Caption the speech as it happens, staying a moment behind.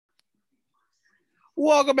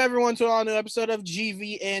Welcome everyone to a new episode of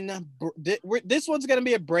GVN. This one's going to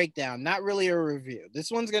be a breakdown, not really a review. This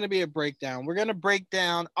one's going to be a breakdown. We're going to break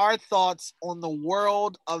down our thoughts on the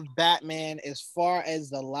world of Batman as far as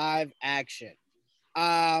the live action.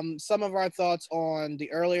 Some of our thoughts on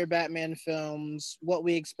the earlier Batman films, what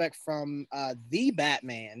we expect from the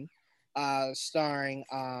Batman, starring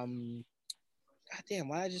God damn,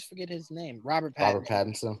 why did I just forget his name? Robert Robert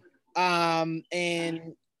Pattinson. Pattinson.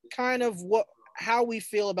 And kind of how we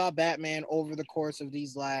feel about Batman over the course of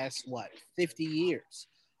these last 50 years.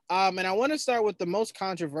 And I want to start with the most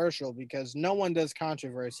controversial because no one does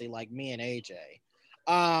controversy like me and AJ.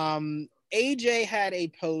 AJ had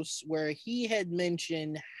a post where he had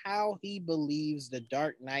mentioned how he believes The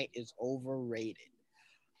Dark Knight is overrated.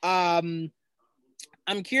 Um,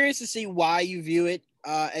 I'm curious to see why you view it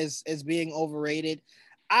as being overrated.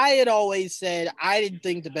 I had always said I didn't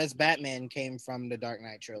think the best Batman came from the Dark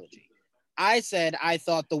Knight trilogy. I said I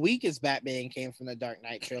thought the weakest Batman came from the Dark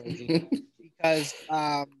Knight trilogy because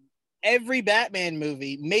every Batman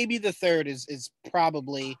movie, maybe the third is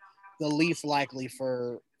probably the least likely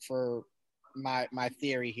for my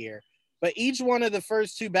theory here. But each one of the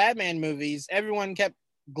first two Batman movies, everyone kept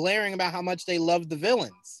glaring about how much they loved the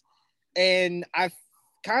villains. And I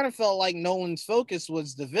kind of felt like Nolan's focus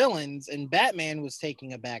was the villains and Batman was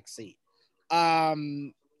taking a back seat.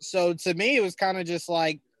 So to me, it was kind of just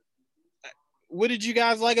like, what did you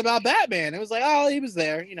guys like about Batman? It was like, oh, he was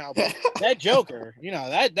there, but that Joker,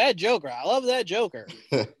 that Joker, I love that Joker.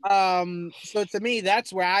 So to me,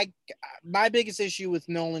 that's where my biggest issue with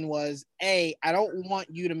Nolan was I don't want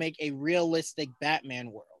you to make a realistic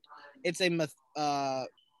Batman world. It's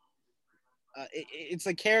it's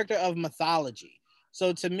a character of mythology.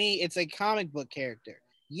 So to me, it's a comic book character.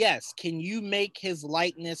 Yes, can you make his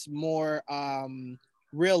likeness more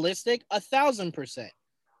realistic? 1,000%.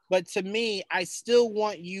 But to me, I still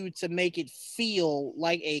want you to make it feel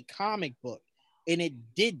like a comic book, and it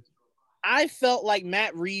did. I felt like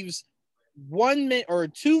Matt Reeves' 1 minute or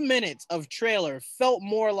 2 minutes of trailer felt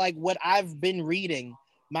more like what I've been reading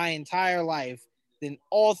my entire life than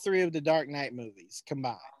all three of the Dark Knight movies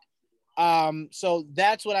combined. So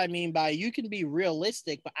that's what I mean by you can be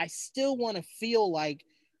realistic, but I still want to feel like,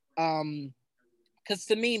 because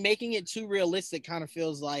to me, making it too realistic kind of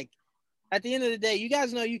feels like at the end of the day, you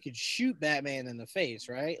guys know you could shoot Batman in the face,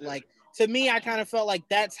 right? Like to me, I kind of felt like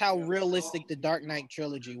that's how realistic the Dark Knight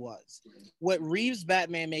trilogy was. What Reeves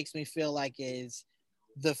Batman makes me feel like is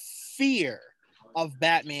the fear of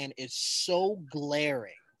Batman is so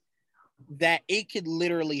glaring that it could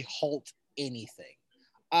literally halt anything.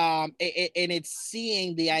 And it's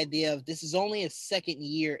seeing the idea of this is only a second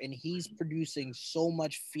year and he's producing so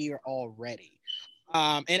much fear already.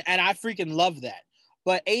 And I freaking love that.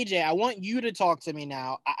 But AJ, I want you to talk to me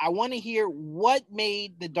now. I want to hear what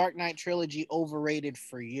made the Dark Knight trilogy overrated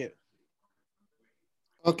for you.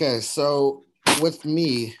 Okay, so with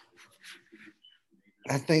me,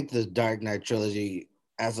 I think the Dark Knight trilogy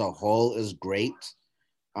as a whole is great.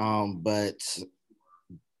 But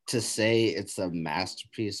to say it's a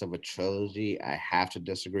masterpiece of a trilogy, I have to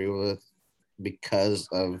disagree with because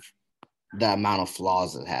of the amount of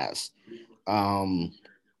flaws it has. Um,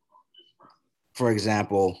 for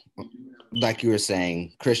example, like you were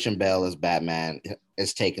saying, Christian Bale as Batman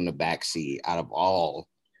is taking the backseat out of all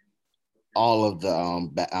of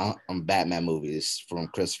the Batman movies from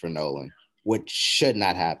Christopher Nolan, which should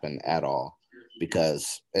not happen at all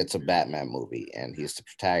because it's a Batman movie and he's the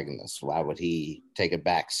protagonist. Why would he take a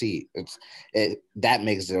back seat? That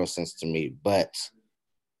makes zero sense to me. But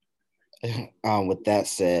with that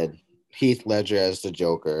said, Heath Ledger as the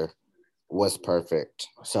Joker was perfect.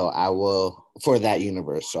 So I will for that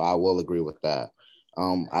universe. So I will agree with that.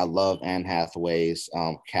 I love Anne Hathaway's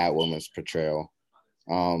Catwoman's portrayal.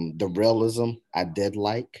 The realism I did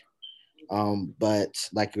like, but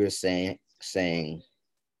like you were saying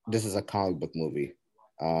this is a comic book movie.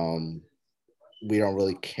 Um, we don't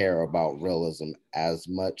really care about realism as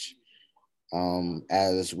much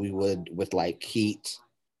as we would with like Heat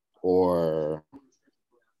or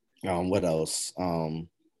what else?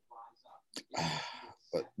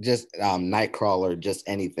 Just Nightcrawler, just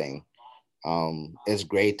anything. It's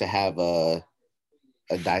great to have a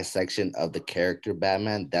dissection of the character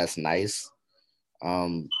Batman. That's nice.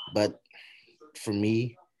 But for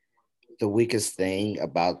me, the weakest thing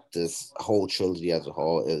about this whole trilogy as a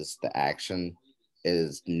whole is the action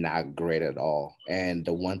is not great at all. And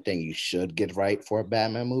the one thing you should get right for a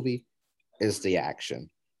Batman movie is the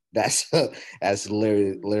action. That's that's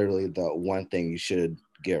literally the one thing you should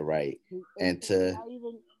get right. And to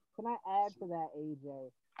Can I add to that,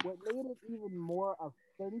 AJ? What made it even more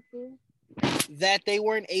offensive that they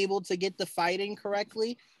weren't able to get the fighting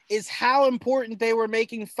correctly is how important they were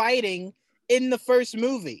making fighting in the first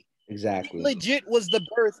movie. Exactly. Legit was the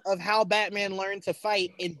birth of how Batman learned to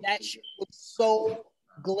fight, and that shit was so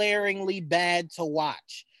glaringly bad to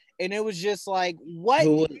watch. And it was just like, what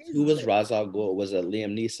Who is was this? Ra's al Ghul? Was it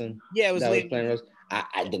Liam Neeson Yeah, it was that was Liam. playing Ra's?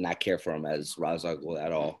 I did not care for him as Ra's al Ghul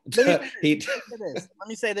at all. Let me say He, this. Let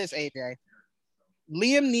me say this, AJ.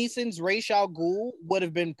 Liam Neeson's Ra's al Ghul would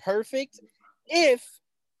have been perfect if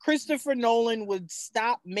Christopher Nolan would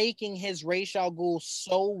stop making his Ra's al Ghul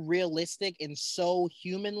so realistic and so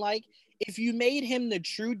human-like. If you made him the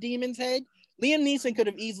true Demon's Head, Liam Neeson could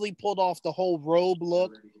have easily pulled off the whole robe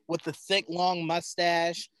look with the thick, long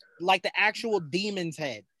mustache, like the actual Demon's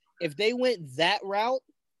Head. If they went that route,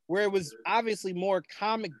 where it was obviously more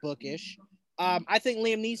comic bookish, I think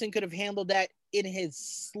Liam Neeson could have handled that in his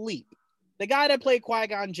sleep. The guy that played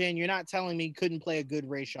Qui-Gon Jinn, you're not telling me couldn't play a good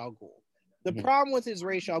Ra's al Ghul. The problem with his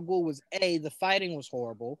Ra's al Ghul was A, the fighting was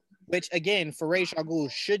horrible, which again for Ra's al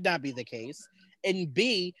Ghul should not be the case, and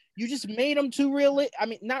B, you just made him too real. I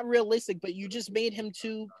mean, not realistic, but you just made him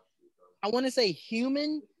too. I want to say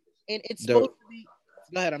human, and it's the supposed to be.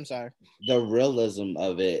 Go ahead. I'm sorry. the realism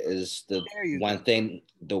of it is There you go.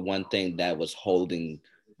 the one thing that was holding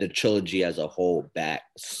the trilogy as a whole back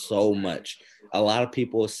so much. A lot of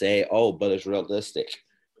people say, "Oh, but it's realistic."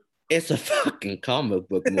 It's a fucking comic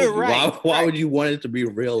book movie. Right, Why right. would you want it to be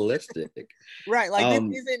realistic? Right, like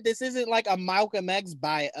Um, this isn't like a Malcolm X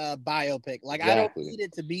biopic. Like I don't exactly. need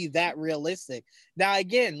it to be that realistic. Now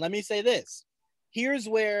again, let me say this. Here's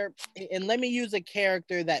where, and let me use a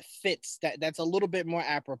character that fits that's a little bit more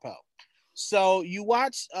apropos. So you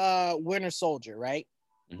watch Winter Soldier, right?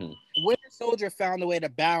 Mhm. Winter Soldier found a way to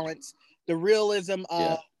balance the realism of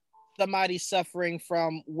Yeah. somebody suffering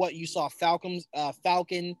from what you saw Falcon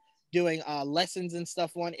doing lessons and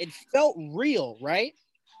stuff on. It felt real, right?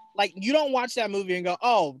 Like you don't watch that movie and go,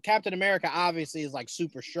 "Oh, Captain America obviously is like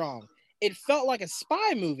super strong." It felt like a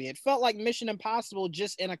spy movie. It felt like Mission Impossible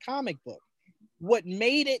just in a comic book. What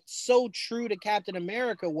made it so true to Captain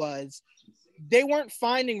America was they weren't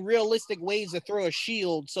finding realistic ways to throw a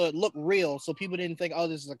shield so it looked real, so people didn't think, "Oh,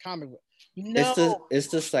 this is a comic book." It's No,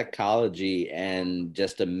 the psychology and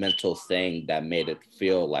just a mental thing that made it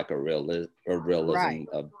feel like a right, realism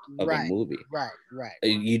of a right, movie. right, right.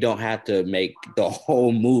 You don't have to make the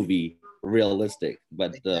whole movie realistic,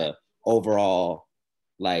 but the Exactly. overall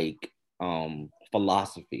like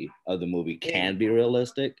philosophy of the movie There you can be go.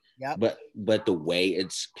 realistic, Yep. but the way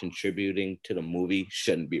it's contributing to the movie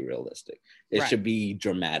shouldn't be realistic. It Right. should be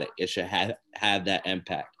dramatic. It should have that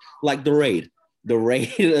impact. Like the raid. The raid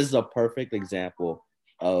is a perfect example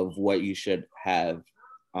of what you should have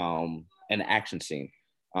an action scene.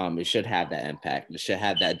 It should have that impact. It should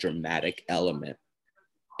have that dramatic element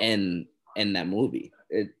in that movie.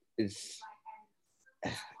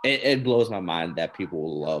 It blows my mind that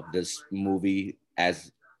people love this movie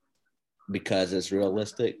as because it's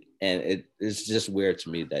realistic, and it's just weird to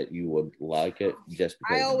me that you would like it just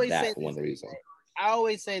I because of always say that this, one AJ. reason. I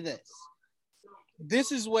always say this.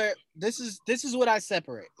 This is where this is what I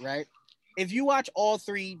separate, right? If you watch all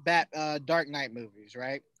three Dark Knight movies,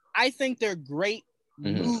 right? I think they're great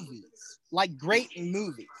Mm-hmm. movies. Like great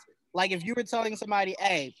movies. Like if you were telling somebody,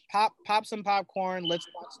 "Hey, pop some popcorn, let's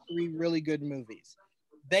watch three really good movies."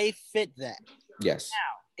 They fit that. Yes.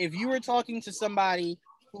 If you were talking to somebody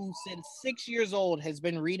who since 6 years old has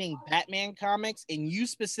been reading Batman comics and you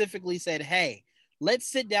specifically said, "Hey, let's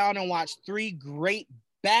sit down and watch three great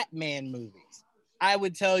Batman movies," I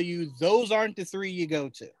would tell you those aren't the three you go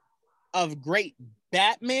to. Of great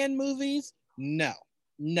Batman movies, no,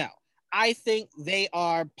 no. I think they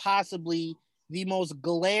are possibly the most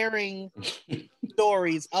glaring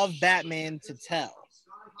stories of Batman to tell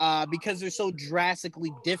because they're so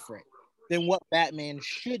drastically different than what Batman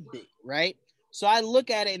should be, right? So I look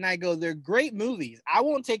at it and I go, they're great movies. I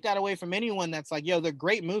won't take that away from anyone that's like, "Yo, they're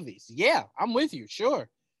great movies." Yeah, I'm with you, sure.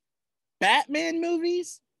 Batman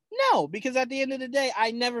movies? No, because at the end of the day,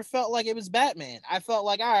 I never felt like it was Batman. I felt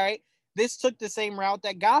like, all right, this took the same route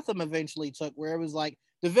that Gotham eventually took, where it was like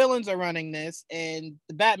the villains are running this, and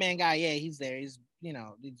the Batman guy, yeah, he's there. He's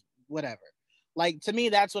whatever. Like to me,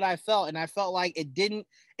 that's what I felt, and I felt like it didn't.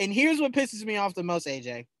 And here's what pisses me off the most,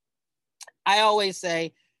 AJ. I always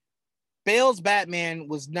say Bale's Batman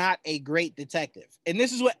was not a great detective, and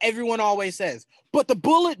this is what everyone always says. But the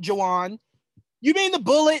Bullet, Jawan, you mean the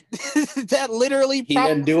bullet that literally He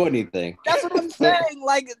probably didn't do anything. that's what I'm saying.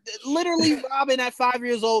 Like literally Robin at 5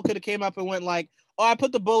 years old could have came up and went like, "Oh, I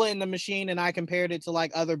put the bullet in the machine and I compared it to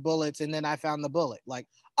like other bullets and then I found the bullet." Like,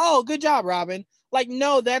 "Oh, good job, Robin." Like,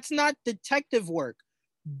 no, that's not detective work.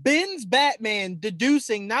 Ben's Batman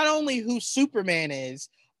deducing not only who Superman is,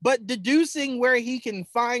 but deducing where he can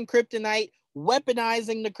find kryptonite,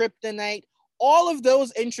 weaponizing the kryptonite, all of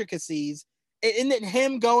those intricacies, and then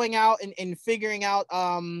him going out and figuring out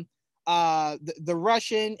the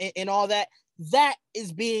Russian and all that. That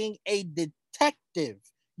is being a detective.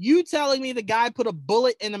 You telling me the guy put a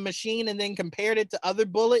bullet in a machine and then compared it to other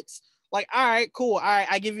bullets? Like, all right, cool. All right,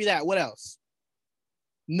 I give you that. What else?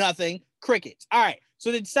 Nothing. Crickets. All right.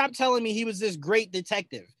 So then stop telling me he was this great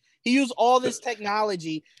detective. He used all this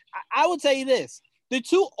technology. I will tell you this. The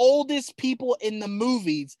two oldest people in the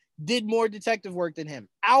movies did more detective work than him.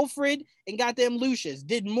 Alfred and goddamn Lucius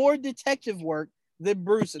did more detective work than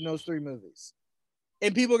Bruce in those three movies.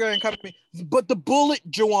 And people are going to come to me, but the bullet,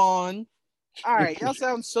 Joanne. All right. Y'all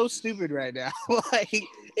sound so stupid right now. Like,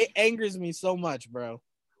 it angers me so much, bro.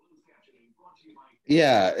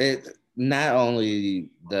 Yeah, it not only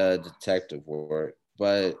the detective work,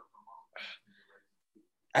 but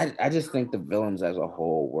I just think the villains as a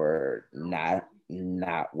whole were not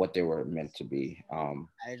what they were meant to be.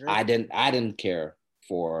 I didn't care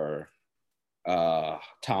for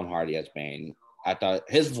Tom Hardy as Bane. I thought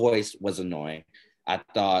his voice was annoying. I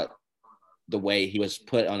thought the way he was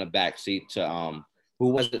put on a back seat to who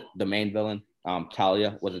was it, the main villain?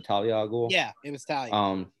 Talia. Was it Talia al Ghul? Yeah, it was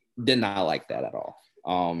Talia. Did not like that at all.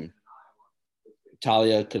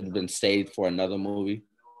 Talia could have been saved for another movie.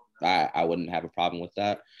 I wouldn't have a problem with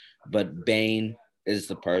that. But Bane is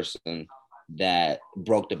the person that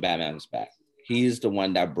broke the Batman's back. He's the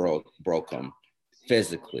one that broke him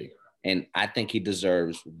physically. And I think he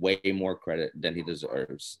deserves way more credit than he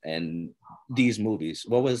deserves. And these movies,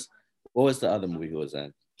 what was the other movie he was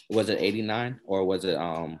in? Was it 89 or was it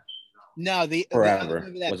No, the Forever? other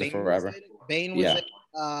movie that Was it Bane Forever? was in, Bane was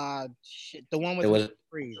Yeah. the one with It was.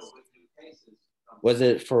 Freeze. Was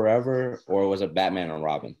it Forever or was it Batman and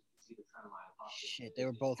Robin? Shit, they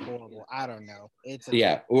were both horrible. I don't know.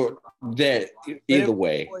 Or that either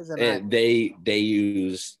way, they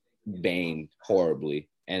use Bane horribly,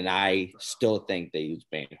 and I still think they use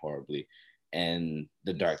Bane horribly. And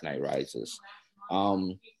The Dark Knight Rises.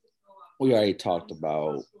 We already talked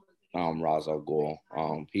about Ra's al Ghul.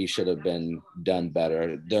 He should have been done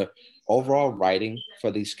better. The overall writing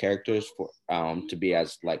for these characters for to be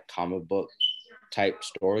as like comic book type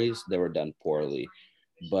stories, they were done poorly.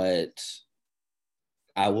 But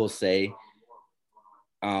I will say,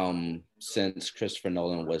 since Christopher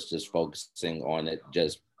Nolan was just focusing on it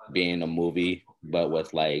just being a movie, but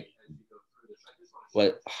with like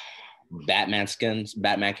what Batman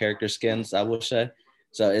character skins, I will say.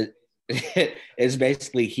 So it's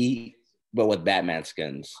basically he, but with Batman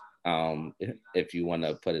skins, if you want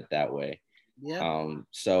to put it that way. Yeah.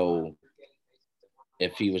 So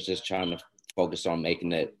if he was just trying to focus on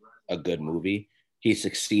making it a good movie, he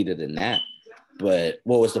succeeded in that. But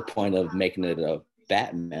what was the point of making it a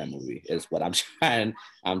Batman movie? Is what I'm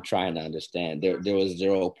trying to understand. There was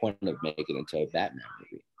zero point of making it into a Batman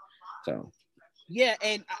movie. So yeah,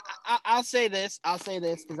 and I'll say this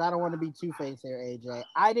because I don't want to be two-faced here, AJ.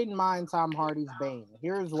 I didn't mind Tom Hardy's Bane.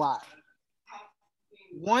 Here's why.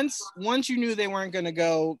 Once you knew they weren't going to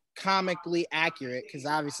go comically accurate, because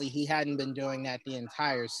obviously he hadn't been doing that the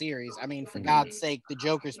entire series. I mean, for God's sake, the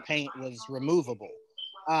Joker's paint was removable.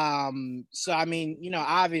 So I mean,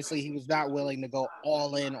 obviously he was not willing to go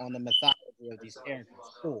all in on the mythology of these characters.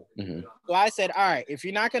 Cool. So I said, all right, if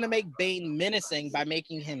you're not going to make Bane menacing by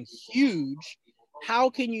making him huge,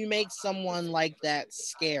 how can you make someone like that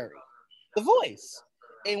scary? The voice.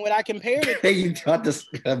 And when I compared it, you thought this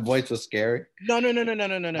voice was scary? No.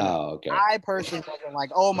 Oh, okay. I personally wasn't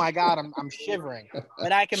like, oh my god, I'm shivering.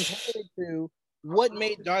 But I compared it to what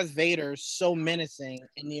made Darth Vader so menacing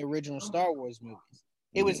in the original Star Wars movies.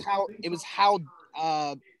 It was how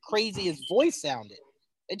crazy his voice sounded.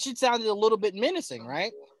 It should sounded a little bit menacing,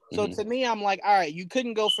 right? So to me, I'm like, all right, you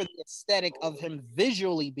couldn't go for the aesthetic of him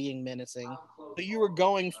visually being menacing. So you were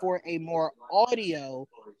going for a more audio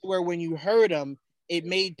where when you heard him, it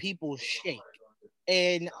made people shake.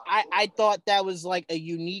 And I thought that was like a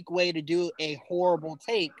unique way to do a horrible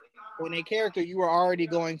take on a character you were already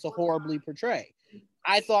going to horribly portray.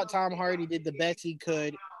 I thought Tom Hardy did the best he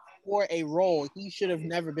could for a role he should have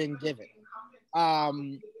never been given.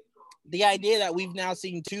 The idea that we've now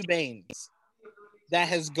seen two Banes that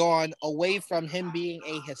has gone away from him being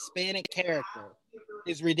a Hispanic character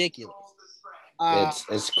is ridiculous.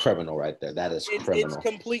 It's criminal right there. That is criminal. It's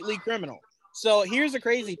completely criminal. So here's the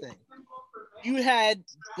crazy thing. You had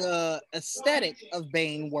the aesthetic of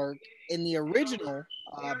Bane work in the original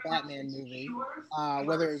Batman movie,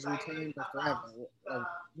 whether it was Returns or Forever, or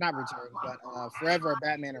not Returns, but Forever or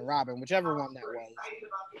Batman and Robin, whichever one that was,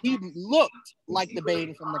 he looked like the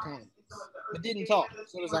Bane from the comics, but didn't talk.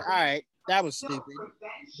 So it was like, all right, that was stupid.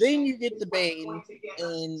 Then you get the Bane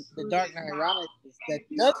in the Dark Knight Rises that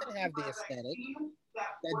doesn't have the aesthetic,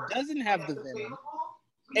 that doesn't have the venom,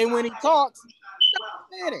 and when he talks,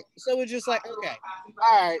 pathetic. So it's just like, okay,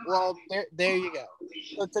 all right, well, there you go.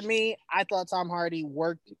 So to me, I thought Tom Hardy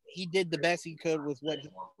worked. He did the best he could with what he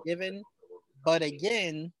was given. But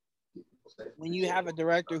again, when you have a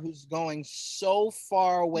director who's going so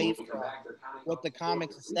far away from what the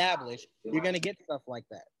comics established, you're gonna get stuff like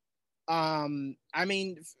that. I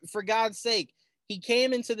mean, for God's sake, he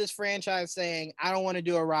came into this franchise saying, "I don't want to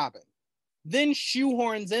do a Robin," then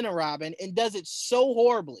shoehorns in a Robin and does it so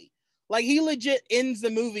horribly. Like he legit ends the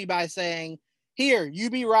movie by saying, "Here, you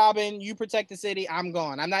be Robin, you protect the city. I'm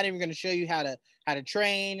gone. I'm not even going to show you how to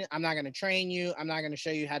train. I'm not going to train you. I'm not going to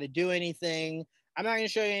show you how to do anything. I'm not going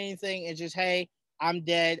to show you anything. It's just, hey, I'm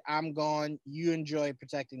dead. I'm gone. You enjoy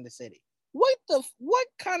protecting the city." What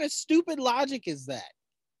kind of stupid logic is that?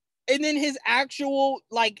 And then his actual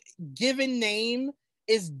like given name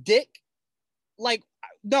is Dick. Like,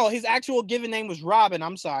 no, his actual given name was Robin.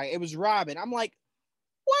 I'm sorry, it was Robin. I'm like,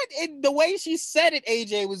 what? And the way she said it,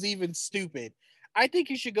 AJ, was even stupid. I think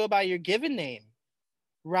you should go by your given name,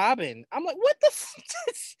 Robin. I'm like, what the?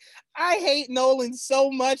 I hate Nolan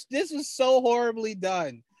so much. This was so horribly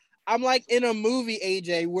done. I'm like in a movie,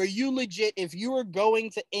 AJ, where you legit, if you were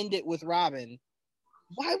going to end it with Robin,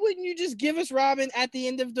 why wouldn't you just give us Robin at the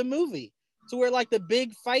end of the movie? To where like the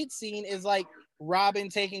big fight scene is like Robin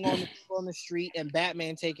taking on the people on the street and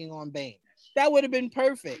Batman taking on Bane. That would have been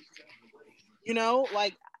perfect. You know,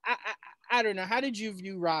 like I don't know. How did you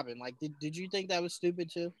view Robin? Like, did you think that was stupid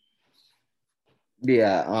too?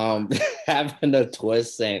 Yeah, having a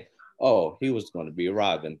twist saying, "Oh, he was going to be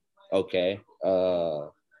Robin." Okay,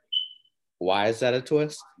 why is that a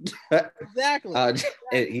twist? Exactly. uh,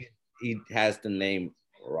 he has the name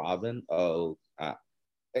Robin. Oh,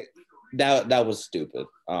 that was stupid.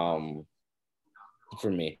 For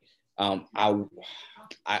me, I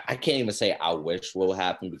can't even say I wish what would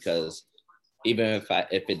happen, because even if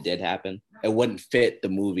it did happen, it wouldn't fit the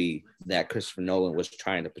movie that Christopher Nolan was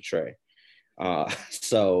trying to portray.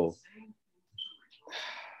 So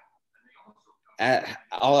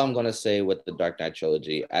all I'm gonna say with the Dark Knight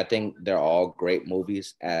trilogy, I think they're all great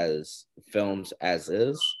movies as films as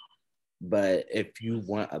is. But if you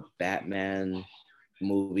want a Batman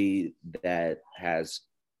movie that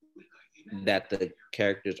the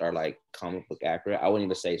characters are like comic book accurate, I wouldn't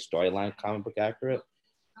even say storyline comic book accurate,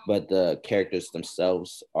 but the characters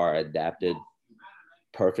themselves are adapted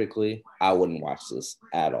perfectly, I wouldn't watch this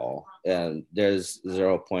at all. And there's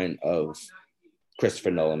 0 point of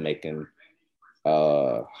Christopher Nolan making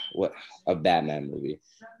what a Batman movie.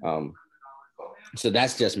 So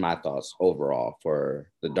that's just my thoughts overall for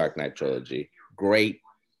the Dark Knight trilogy. Great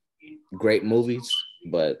movies,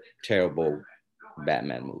 but terrible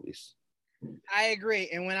Batman movies. I agree.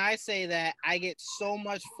 And when I say that, I get so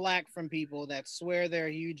much flack from people that swear they're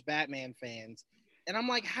huge Batman fans. And I'm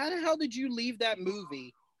like, how the hell did you leave that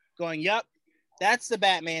movie going, yup, that's the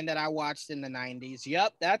Batman that I watched in the 90s.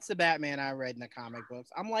 Yup, that's the Batman I read in the comic books.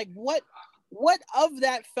 I'm like, what of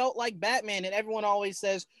that felt like Batman? And everyone always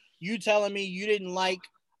says, you telling me you didn't like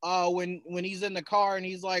when he's in the car and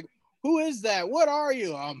he's like, who is that? What are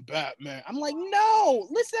you? I'm Batman. I'm like, no,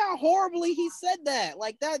 listen how horribly he said that.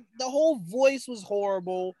 Like that, the whole voice was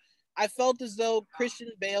horrible. I felt as though Christian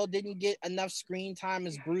Bale didn't get enough screen time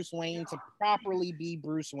as Bruce Wayne to properly be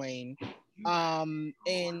Bruce Wayne.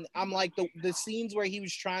 And I'm like the scenes where he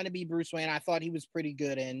was trying to be Bruce Wayne, I thought he was pretty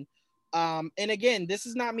good in. And again, this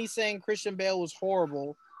is not me saying Christian Bale was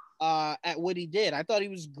horrible at what he did. I thought he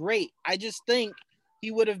was great. I just think he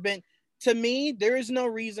would have been, to me, there is no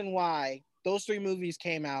reason why those three movies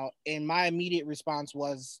came out and my immediate response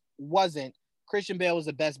wasn't Christian Bale was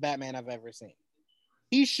the best Batman I've ever seen.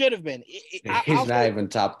 He should have been. He's not even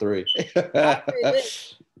top three. I'll say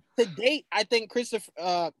this. To date, I think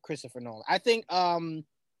Christopher Nolan. I think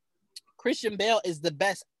Christian Bale is the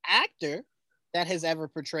best actor that has ever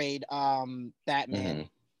portrayed Batman. Mm-hmm.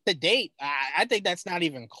 To date. I think that's not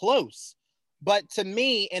even close. But to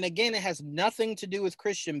me, and again, it has nothing to do with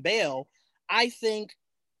Christian Bale, I think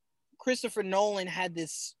Christopher Nolan had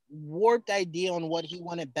this warped idea on what he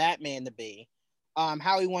wanted Batman to be,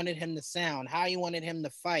 how he wanted him to sound, how he wanted him to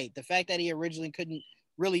fight, the fact that he originally couldn't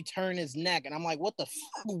really turn his neck. And I'm like, what the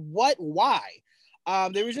fuck? What? Why?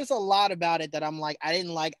 There was just a lot about it that I'm like, I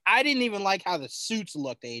didn't like. I didn't even like how the suits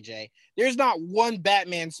looked, AJ. There's not one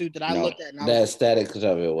Batman suit that I No, looked at and I the was aesthetics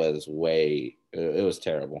of it was it was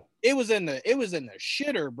terrible. it was in the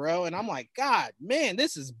shitter, bro. And I'm like, God, man,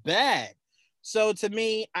 this is bad. So to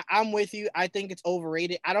me, I'm with you. I think it's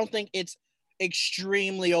overrated. I don't think it's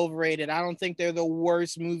extremely overrated. I don't think they're the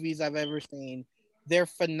worst movies I've ever seen. They're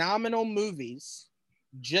phenomenal movies,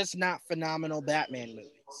 just not phenomenal Batman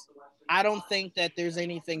movies. I don't think that there's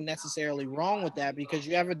anything necessarily wrong with that because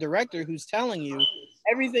you have a director who's telling you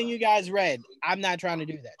everything you guys read. I'm not trying to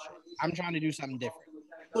do that shit. I'm trying to do something different.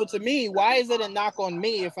 So to me, why is it a knock on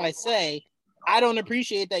me if I say I don't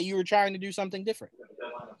appreciate that you were trying to do something different?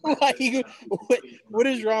 Like, what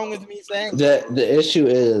is wrong with me saying that? The issue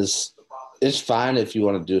is it's fine if you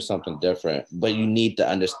want to do something different, but you need to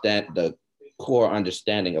understand the core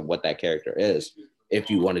understanding of what that character is if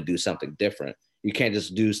you want to do something different. You can't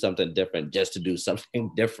just do something different just to do something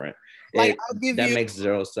different. Like, I'll give that you makes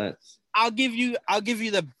zero sense. I'll give you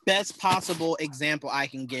the best possible example I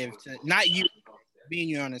can give to not you, being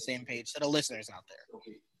you on the same page, to the listeners out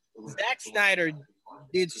there. Zack Snyder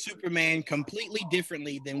did Superman completely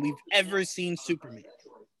differently than we've ever seen Superman.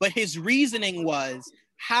 But his reasoning was,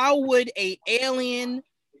 how would a alien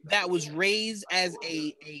that was raised as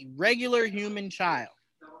a regular human child,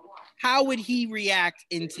 how would he react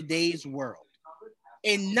in today's world?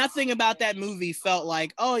 And nothing about that movie felt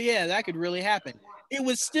like, oh yeah, that could really happen. It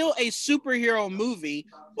was still a superhero movie,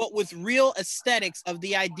 but with real aesthetics of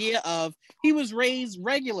the idea of he was raised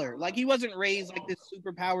regular. Like, he wasn't raised like this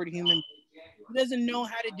superpowered human. He doesn't know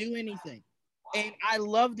how to do anything. And I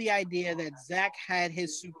love the idea that Zach had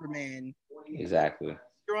his Superman exactly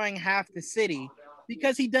destroying half the city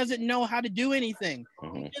because he doesn't know how to do anything.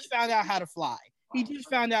 He just found out how to fly. He just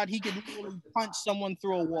found out he could literally punch someone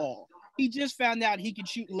through a wall. He just found out he could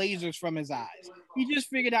shoot lasers from his eyes. He just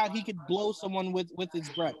figured out he could blow someone with his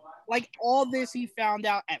breath. Like, all this he found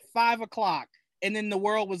out at 5 o'clock, and then the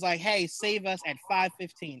world was like, hey, save us at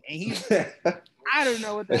 5:15. And he's I don't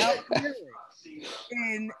know what the hell to do.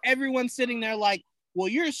 And everyone's sitting there like, well,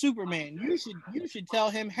 you're Superman. You should tell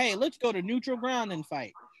him, hey, let's go to neutral ground and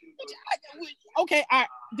fight. Okay,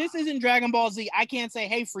 this isn't Dragon Ball Z. I can't say,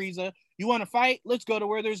 hey, Frieza, you want to fight? Let's go to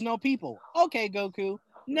where there's no people. Okay, Goku.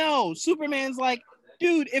 No, Superman's like,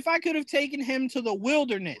 dude, if I could have taken him to the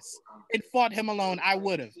wilderness and fought him alone, I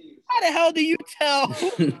would have. How the hell do you tell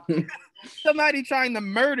somebody trying to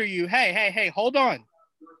murder you, hey, hold on.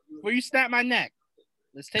 Before you snap my neck,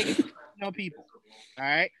 let's take it to no people. All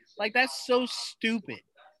right? Like, that's so stupid,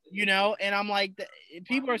 And I'm like,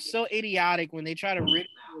 people are so idiotic when they try to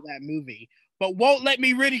ridicule that movie, but won't let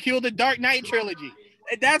me ridicule the Dark Knight trilogy.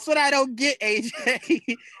 That's what I don't get,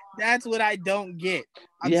 AJ. That's what I don't get.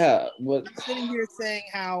 I'm sitting here saying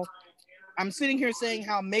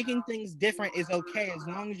how making things different is okay as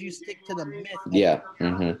long as you stick to the myth. Yeah.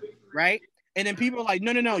 Right? And then people are like,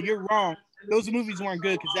 no, you're wrong. Those movies weren't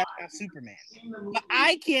good because that's not Superman. But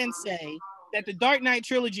I can say that the Dark Knight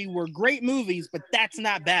trilogy were great movies, but that's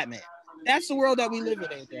not Batman. That's the world that we live in,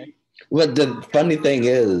 AJ. But the funny thing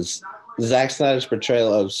is, Zack Snyder's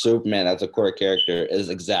portrayal of Superman as a core character is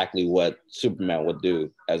exactly what Superman would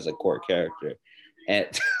do as a core character. And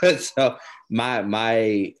so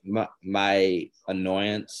my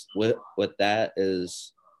annoyance with that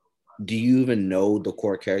is, do you even know the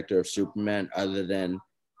core character of Superman other than,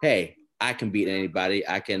 hey, I can beat anybody,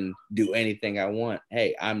 I can do anything I want,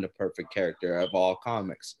 hey, I'm the perfect character of all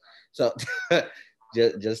comics. So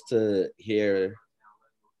just to hear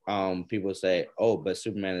people say, oh, but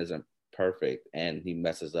Superman isn't perfect and he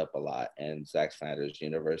messes up a lot, and Zack Snyder's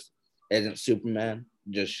universe isn't Superman,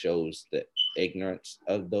 just shows the ignorance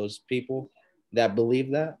of those people that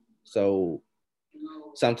believe that. So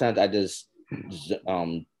sometimes I just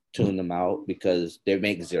tune them out because they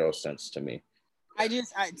make zero sense to me.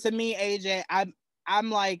 To me, AJ,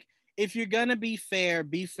 I'm like, if you're gonna be fair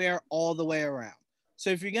all the way around. So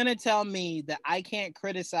if you're gonna tell me that I can't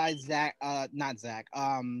criticize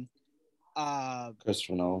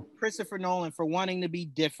Christopher Nolan for wanting to be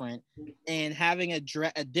different and having a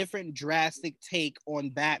different drastic take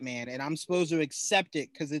on Batman, and I'm supposed to accept it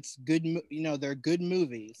because it's good, they're good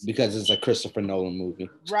movies. Because it's a Christopher Nolan movie.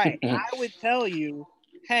 Right. I would tell you,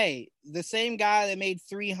 hey, the same guy that made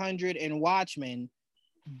 300 and Watchmen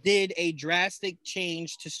did a drastic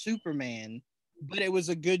change to Superman, but it was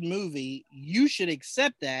a good movie. You should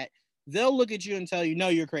accept that. They'll look at you and tell you, no,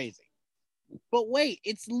 you're crazy. But wait,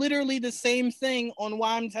 it's literally the same thing on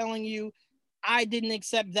why I'm telling you I didn't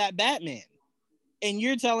accept that Batman. And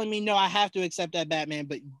you're telling me, no, I have to accept that Batman,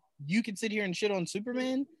 but you can sit here and shit on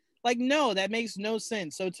Superman? Like, no, that makes no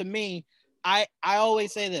sense. So to me, I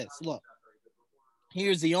always say this. Look,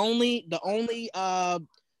 here's the only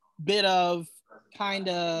bit of kind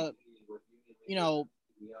of, you know,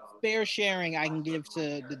 fair sharing I can give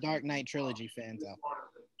to the Dark Knight trilogy fans out there.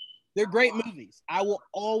 They're great movies. I will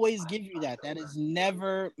always give you that. That is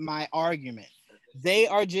never my argument. They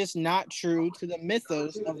are just not true to the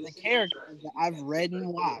mythos of the characters that I've read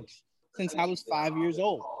and watched since I was 5 years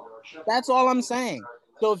old. That's all I'm saying.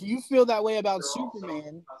 So if you feel that way about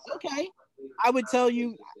Superman, okay, I would tell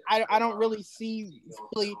you I don't really see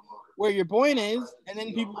really where your point is. And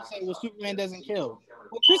then people will say, well, Superman doesn't kill.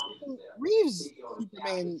 Well, Christopher Reeves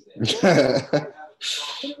Superman killed.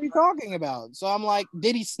 What are we talking about? So I'm like,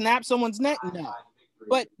 did he snap someone's neck? No.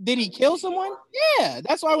 But did he kill someone? Yeah.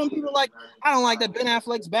 That's why when people are like, I don't like that Ben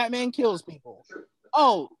Affleck's Batman kills people.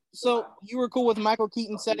 Oh, so you were cool with Michael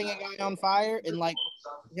Keaton setting a guy on fire and like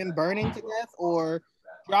him burning to death, or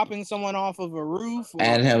dropping someone off of a roof,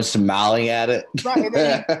 and him smiling at it. Right, and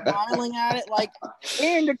then him smiling at it. Like,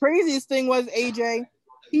 and the craziest thing was, AJ,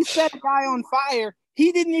 he set a guy on fire.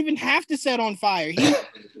 He didn't even have to set on fire. He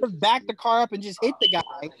backed the car up and just hit the guy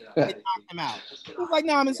and knocked him out. He was like,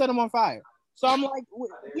 no, I'm gonna set him on fire. So I'm like, what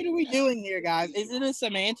are we doing here, guys? Is it a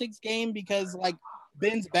semantics game? Because like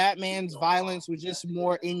Ben's Batman's violence was just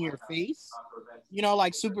more in your face. You know,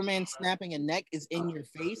 like Superman snapping a neck is in your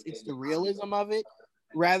face. It's the realism of it,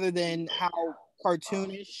 rather than how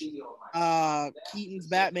cartoonish Keaton's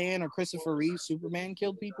Batman or Christopher Reeve's Superman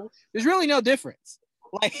killed people. There's really no difference.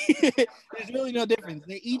 Like, there's really no difference.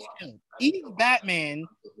 They each killed. Each Batman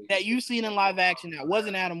that you've seen in live action that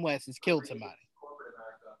wasn't Adam West has killed somebody.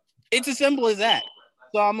 It's as simple as that.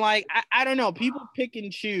 So I'm like, I don't know. People pick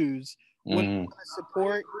and choose when they want to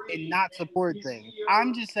support and not support things.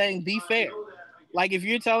 I'm just saying, be fair. Like, if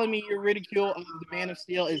you're telling me your ridicule of the Man of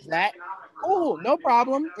Steel is that, cool, no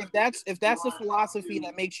problem. If that's the philosophy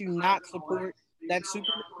that makes you not support that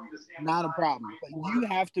Superman, not a problem. But you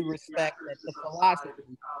have to respect that the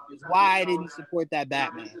philosophy is why I didn't support that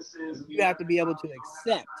Batman. You have to be able to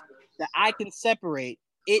accept that I can separate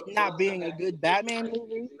it not being a good Batman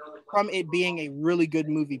movie from it being a really good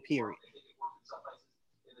movie, period.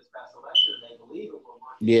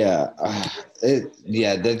 Yeah,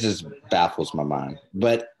 that just baffles my mind.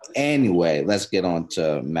 But anyway, let's get on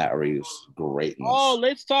to Matt Reeves' greatness. Oh,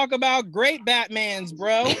 let's talk about great Batmans,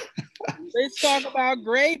 bro. Let's talk about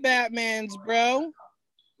great Batmans, bro.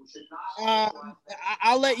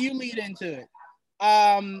 I'll let you lead into it.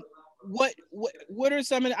 What are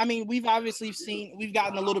some of the, I mean, we've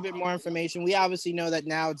gotten a little bit more information. We obviously know that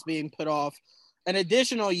now it's being put off an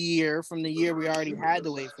additional year from the year we already had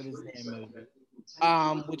to wait for this damn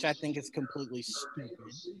movie, which I think is completely stupid.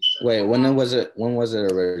 Wait, when was it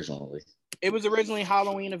originally? It was originally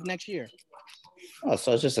Halloween of next year. Oh,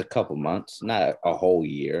 so it's just a couple months, not a whole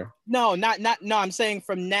year. No, no. I'm saying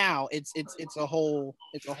from now, it's a whole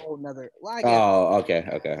nother. Well, oh, okay,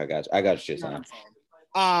 I got what you're saying.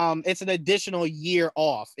 It's an additional year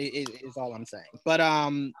off. Is all I'm saying. But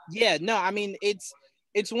yeah, no. I mean, it's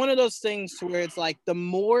one of those things to where it's like the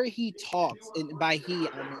more he talks, and by he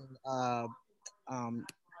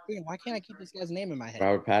I mean why can't I keep this guy's name in my head?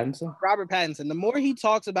 Robert Pattinson. The more he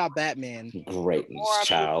talks about Batman, greatness,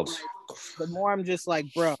 child. The more I'm just like,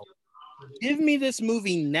 bro, give me this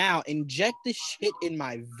movie now. Inject this shit in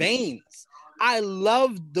my veins. I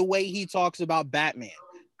love the way he talks about Batman.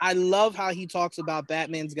 I love how he talks about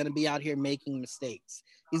Batman's going to be out here making mistakes.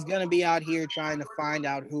 He's going to be out here trying to find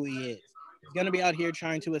out who he is. He's going to be out here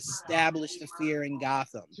trying to establish the fear in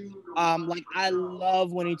Gotham. Like, I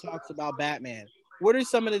love when he talks about Batman. What are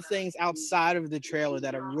some of the things outside of the trailer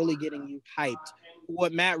that are really getting you hyped for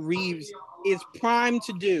what Matt Reeves is primed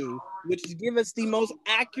to do, which is give us the most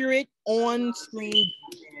accurate on-screen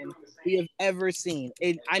Batman we have ever seen?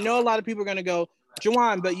 And I know a lot of people are going to go,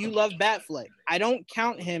 Juwan, but you love Batfleck. I don't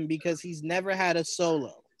count him because he's never had a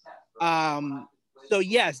solo. So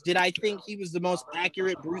yes, did I think he was the most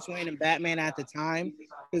accurate Bruce Wayne and Batman at the time?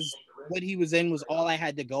 Because what he was in was all I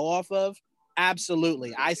had to go off of?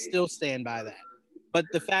 Absolutely. I still stand by that. But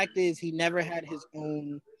the fact is, he never had his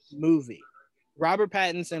own movie. Robert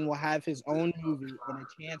Pattinson will have his own movie and a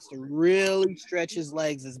chance to really stretch his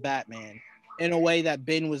legs as Batman in a way that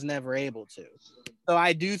Ben was never able to. So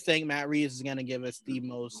I do think Matt Reeves is going to give us the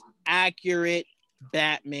most accurate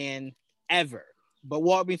Batman ever. But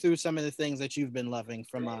walk me through some of the things that you've been loving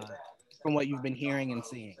from what you've been hearing and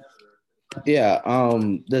seeing. Yeah,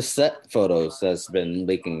 the set photos that's been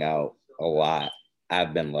leaking out a lot,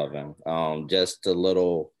 I've been loving. Just a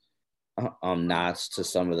little nods to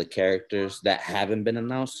some of the characters that haven't been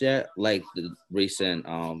announced yet. Like the recent,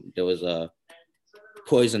 there was a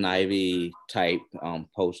Poison Ivy type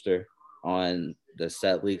poster on the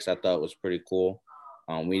set leaks, I thought was pretty cool.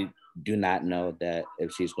 We do not know that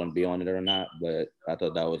if she's going to be on it or not, but I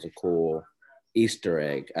thought that was a cool Easter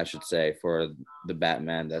egg, I should say, for the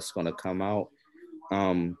Batman that's going to come out.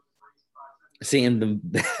 Seeing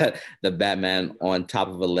the the Batman on top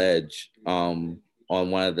of a ledge on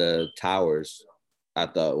one of the towers, I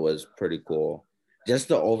thought was pretty cool. Just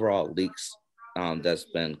the overall leaks that's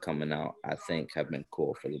been coming out, I think, have been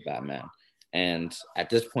cool for the Batman. And at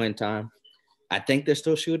this point in time, I think they're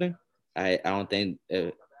still shooting. I don't think.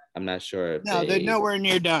 I'm not sure if No, they're nowhere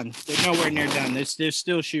near done. They're nowhere near done. They're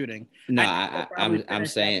still shooting. No, I'm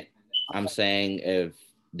saying if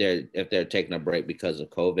they're taking a break because of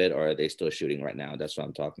COVID, or are they still shooting right now? That's what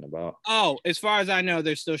I'm talking about. Oh, as far as I know,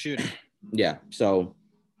 they're still shooting. Yeah. So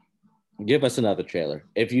give us another trailer.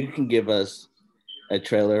 If you can give us a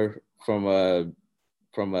trailer from a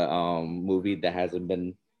movie that hasn't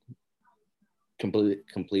been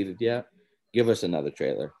completed yet, give us another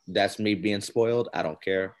trailer. That's me being spoiled. I don't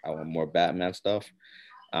care. I want more Batman stuff.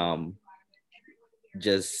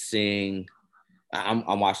 Just seeing,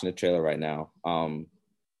 I'm watching the trailer right now.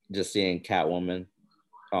 Just seeing Catwoman,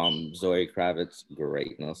 Zoe Kravitz,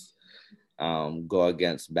 greatness. Go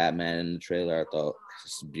against Batman in the trailer. I thought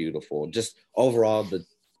it's beautiful. Just overall,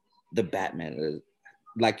 the Batman is,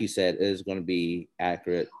 like you said, is going to be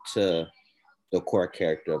accurate to the core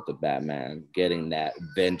character of the Batman, getting that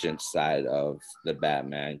vengeance side of the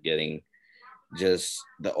Batman, getting just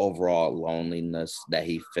the overall loneliness that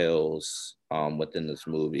he feels within this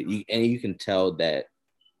movie. And you can tell that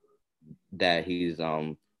he's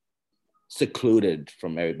secluded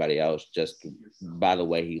from everybody else just by the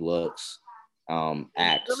way he looks,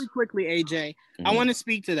 acts. Really quickly, AJ, I want to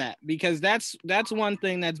speak to that because that's one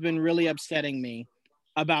thing that's been really upsetting me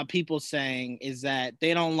about people saying is that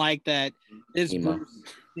they don't like that this Emo.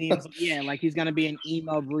 Bruce seems like he's gonna be an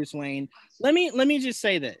emo Bruce Wayne. Let me just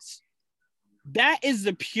say this. That is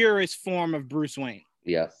the purest form of Bruce Wayne.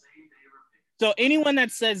 Yeah. So anyone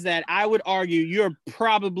that says that, I would argue you're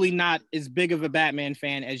probably not as big of a Batman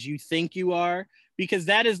fan as you think you are, because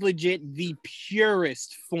that is legit the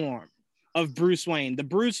purest form of Bruce Wayne. The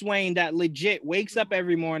Bruce Wayne that legit wakes up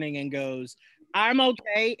every morning and goes, I'm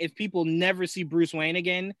okay if people never see Bruce Wayne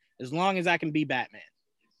again, as long as I can be Batman.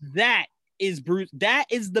 That is Bruce. That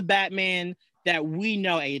is the Batman that we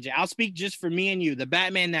know, AJ. I'll speak just for me and you, the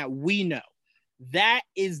Batman that we know. That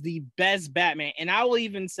is the best Batman. And I will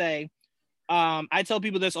even say, I tell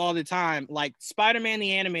people this all the time, like Spider-Man,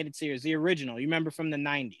 the animated series, the original, you remember from the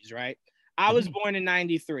 90s, right? I was born in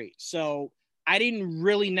 93. So I didn't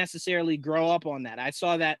really necessarily grow up on that. I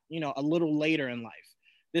saw that, a little later in life.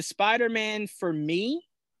 The Spider-Man for me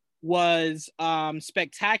was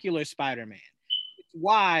Spectacular Spider-Man. It's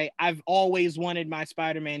why I've always wanted my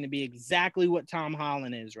Spider-Man to be exactly what Tom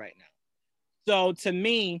Holland is right now. So to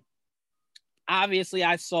me, obviously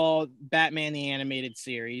I saw Batman, the animated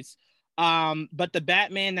series. But the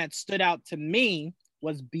Batman that stood out to me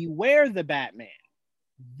was Beware the Batman.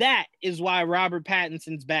 That is why Robert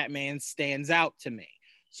Pattinson's Batman stands out to me.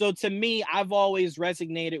 So to me, I've always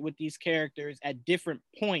resonated with these characters at different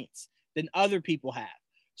points than other people have.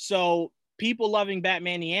 So people loving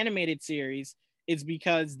Batman, the animated series, is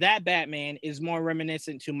because that Batman is more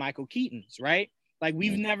reminiscent to Michael Keaton's, right? Like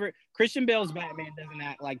Christian Bale's Batman doesn't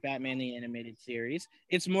act like Batman, the animated series.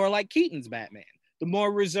 It's more like Keaton's Batman, the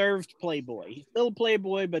more reserved playboy. He's still a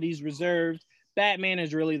playboy, but he's reserved. Batman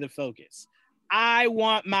is really the focus. I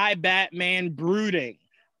want my Batman brooding.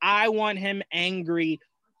 I want him angry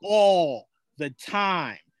all the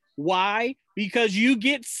time. Why? Because you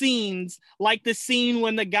get scenes like the scene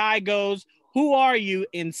when the guy goes, "Who are you?"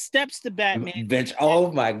 and steps to Batman. Bench.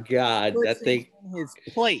 Oh my God. That thing in his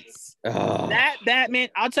place. That Batman,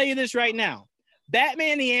 I'll tell you this right now.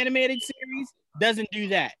 Batman, the animated series, doesn't do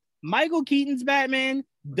that. Michael Keaton's Batman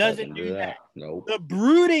doesn't do that. Nope. The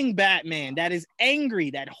brooding Batman that is angry,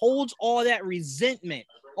 that holds all that resentment,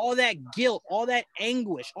 all that guilt, all that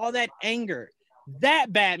anguish, all that anger.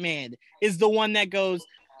 That Batman is the one that goes,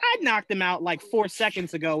 I knocked him out like 4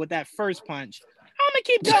 seconds ago with that first punch. I'm going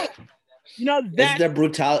to keep going. It's the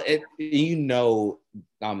brutality.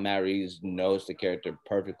 Matt Reeves knows the character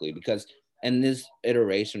perfectly, because in this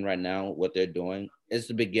iteration right now, what they're doing is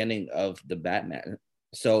the beginning of the Batman.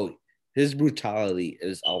 So his brutality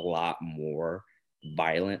is a lot more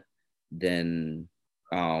violent than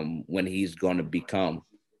when he's going to become,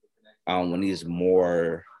 when he's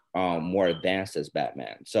more advanced as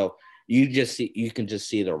Batman. So you can just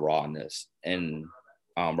see the rawness in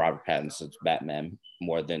Robert Pattinson's Batman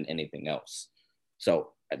more than anything else. So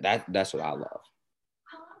that's what I love.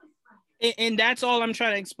 And that's all I'm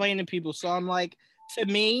trying to explain to people. So I'm like, To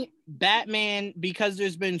me, Batman, because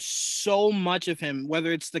there's been so much of him,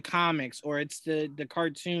 whether it's the comics or it's the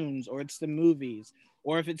cartoons or it's the movies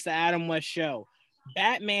or if it's the Adam West show,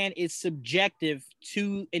 Batman is subjective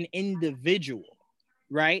to an individual,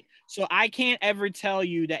 right? So I can't ever tell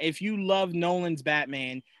you that if you love Nolan's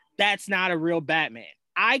Batman, that's not a real Batman.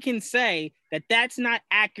 I can say that that's not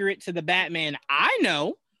accurate to the Batman I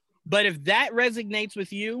know, but if that resonates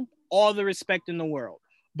with you, all the respect in the world.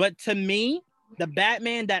 But to me, the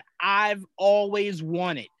Batman that I've always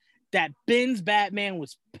wanted, that Ben's Batman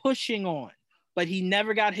was pushing on, but he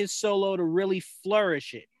never got his solo to really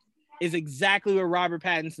flourish it, is exactly what Robert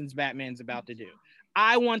Pattinson's Batman's about to do.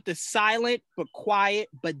 I want the silent but quiet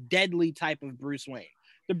but deadly type of Bruce Wayne.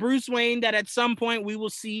 The Bruce Wayne that at some point we will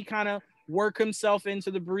see kind of work himself into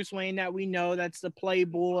the Bruce Wayne that we know, that's the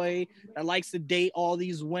playboy that likes to date all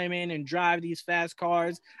these women and drive these fast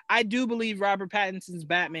cars. I do believe Robert Pattinson's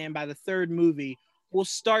Batman by the third movie will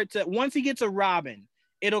start to, once he gets a Robin,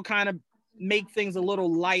 it'll kind of make things a little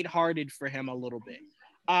lighthearted for him a little bit.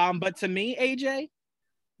 But to me, AJ,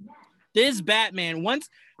 this Batman, once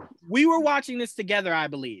we were watching this together, I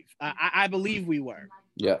believe. I believe we were.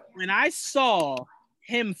 Yeah. When I saw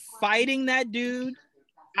him fighting that dude,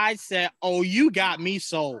 I said, "Oh, you got me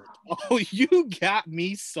sold. Oh, you got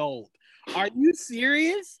me sold. Are you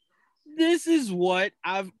serious? This is what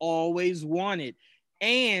I've always wanted."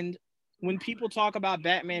 And when people talk about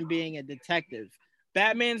Batman being a detective,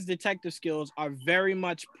 Batman's detective skills are very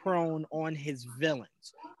much prone on his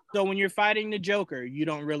villains. So when you're fighting the Joker, you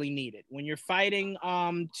don't really need it. When you're fighting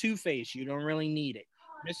Two-Face, you don't really need it.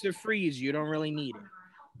 Mr. Freeze, you don't really need it.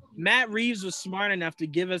 Matt Reeves was smart enough to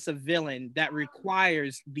give us a villain that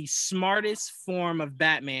requires the smartest form of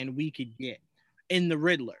Batman we could get in the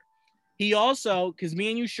Riddler. He also, because me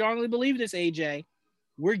and you strongly believe this, AJ,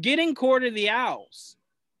 we're getting Court of the Owls.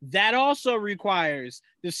 That also requires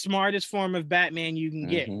the smartest form of Batman you can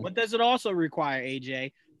get. What does it also require,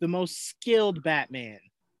 AJ? The most skilled Batman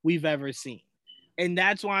we've ever seen. And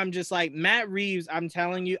that's why I'm just like, Matt Reeves, I'm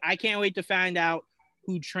telling you, I can't wait to find out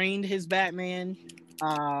who trained his Batman,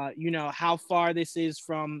 how far this is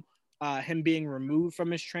from him being removed from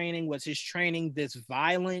his training. Was his training this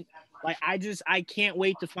violent? Like, I can't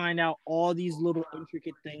wait to find out all these little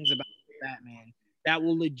intricate things about Batman that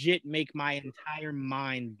will legit make my entire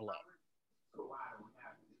mind blow.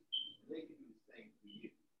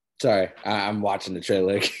 Sorry, I'm watching the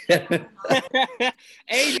trailer again.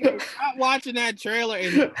 AJ, not watching that trailer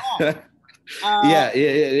is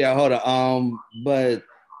yeah. Hold on. But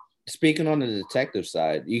speaking on the detective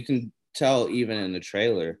side, you can tell even in the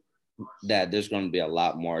trailer that there's going to be a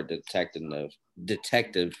lot more detectiveness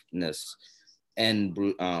and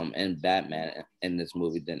Batman in this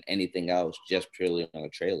movie than anything else, just purely on the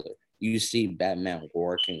trailer. You see Batman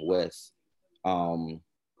working with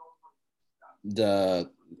the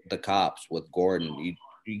cops with Gordon.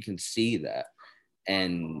 You can see that,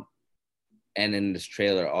 and in this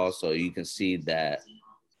trailer also you can see that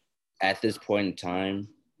at this point in time,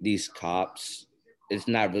 these cops, it's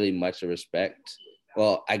not really much of respect.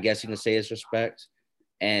 Well, I guess you can say it's respect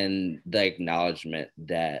and the acknowledgement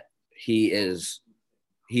that he is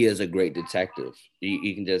a great detective.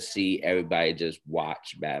 You can just see everybody just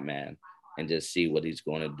watch Batman and just see what he's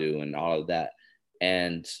going to do and all of that.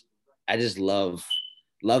 And I just love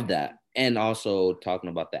that. And also talking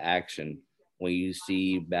about the action, when you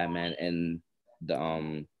see Batman in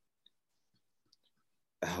the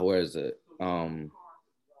where is it?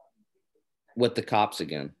 With the cops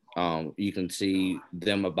again. You can see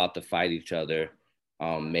them about to fight each other,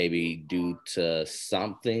 maybe due to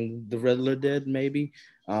something the Riddler did, maybe.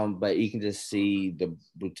 But you can just see the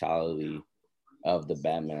brutality of the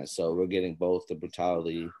Batman. So we're getting both the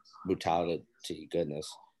brutality,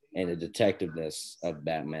 goodness, and the detectiveness of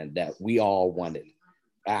Batman that we all wanted.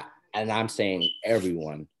 And I'm saying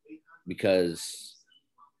everyone, because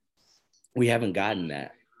we haven't gotten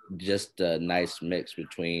that. Just a nice mix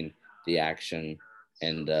between the action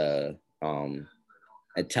and the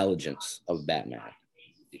intelligence of Batman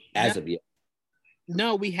as of yet.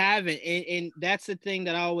 No, we haven't. And that's the thing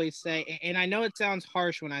that I always say. And I know it sounds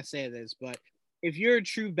harsh when I say this, but if you're a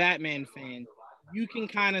true Batman fan, you can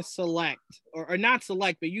kind of select, or not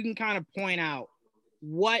select, but you can kind of point out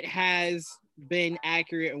what has been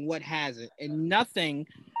accurate and what hasn't. And nothing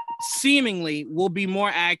seemingly will be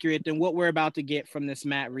more accurate than what we're about to get from this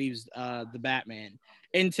Matt Reeves, the Batman.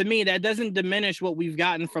 And to me, that doesn't diminish what we've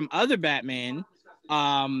gotten from other Batman.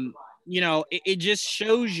 It just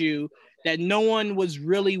shows you that no one was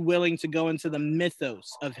really willing to go into the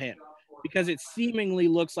mythos of him, because it seemingly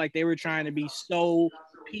looks like they were trying to be so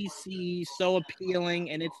PC, so appealing,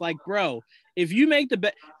 and it's like, bro, if you make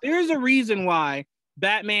there's a reason why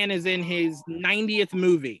Batman is in his 90th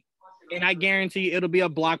movie, and I guarantee you it'll be a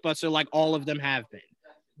blockbuster like all of them have been.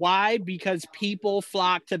 Why? Because people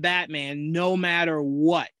flock to Batman no matter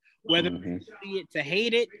what, whether it's to see it to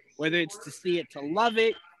hate it, whether it's to see it to love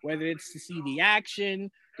it, whether it's to see the action,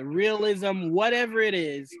 the realism, whatever it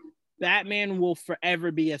is, Batman will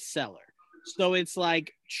forever be a seller. So it's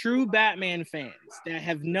like true Batman fans that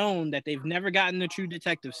have known that they've never gotten the true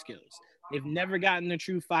detective skills, they've never gotten the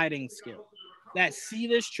true fighting skills, that see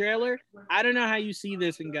this trailer. I don't know how you see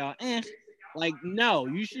this and go, eh. Like, no,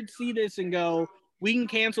 you should see this and go, we can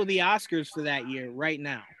cancel the Oscars for that year right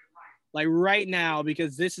now. Like right now,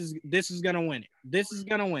 because this is gonna win it. This is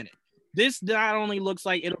gonna win it. This not only looks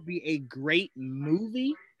like it'll be a great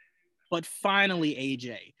movie, but finally,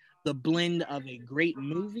 AJ, the blend of a great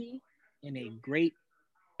movie and a great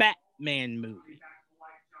Batman movie.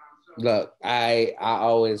 Look, I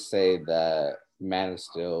always say that Man of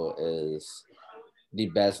Steel is the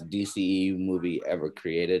best DCEU movie ever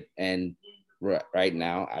created, and right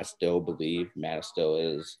now, I still believe Man of Steel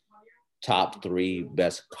is top 3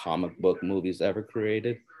 best comic book movies ever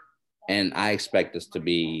created, and I expect this to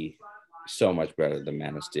be so much better than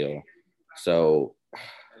Man of Steel. So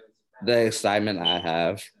the excitement I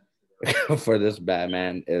have for this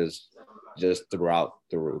Batman is just throughout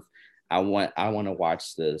the roof. I want to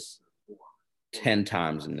watch this 10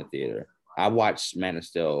 times in the theater. I watched Man of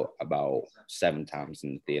Steel about 7 times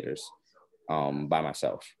in the theaters by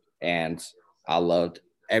myself. And I loved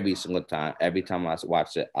every single time. Every time I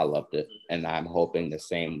watched it, I loved it. And I'm hoping the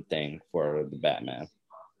same thing for the Batman.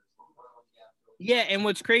 Yeah, and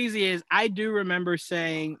what's crazy is I do remember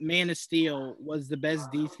saying Man of Steel was the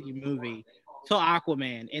best DC movie till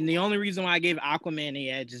Aquaman. And the only reason why I gave Aquaman the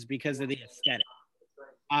edge is because of the aesthetic.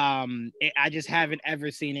 I just haven't ever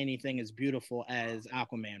seen anything as beautiful as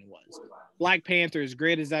Aquaman was. Black Panther, as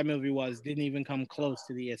great as that movie was, didn't even come close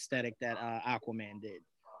to the aesthetic that Aquaman did.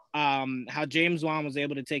 How James Wan was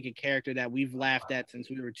able to take a character that we've laughed at since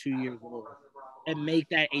we were 2 years old and make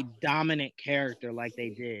that a dominant character like they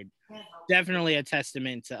did. Definitely a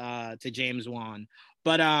testament to James Wan.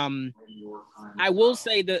 But I will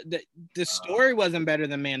say the story wasn't better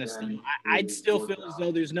than Man of Steel. I'd still feel as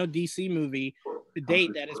though there's no DC movie to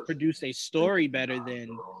date that has produced a story better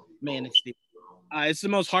than Man of Steel. It's the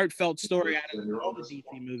most heartfelt story out of all the DC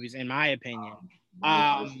movies, in my opinion.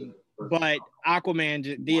 But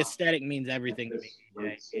Aquaman, the aesthetic means everything to me,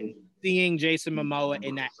 AJ. And seeing Jason Momoa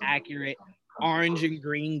in that accurate orange and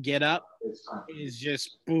green get up is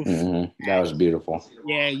just poof. That was beautiful.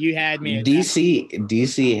 Yeah, you had me.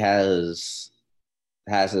 DC has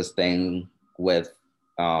this thing with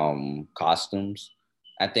costumes.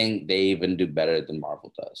 I think they even do better than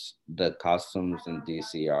Marvel does. The costumes in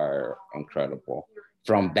DC are incredible.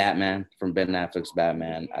 From Batman, from Ben Affleck's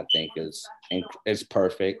Batman, I think is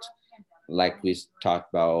perfect. Like we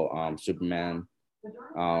talked about Superman.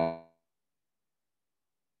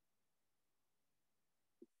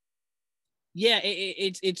 Yeah,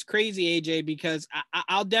 it's crazy, AJ, because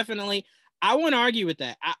I'll definitely I won't argue with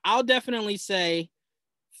that. I'll definitely say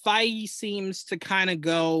Feige seems to kind of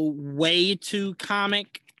go way too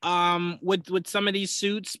comic with some of these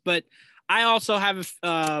suits, but I also have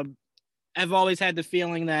always had the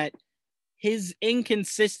feeling that his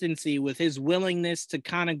inconsistency with his willingness to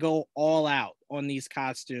kind of go all out on these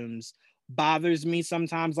costumes bothers me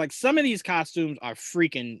sometimes. Like some of these costumes are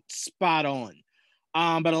freaking spot on.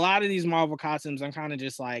 But a lot of these Marvel costumes, I'm kind of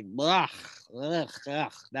just like, ugh,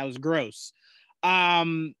 that was gross.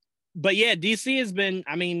 But yeah, DC has been,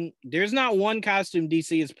 I mean, there's not one costume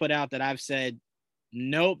DC has put out that I've said,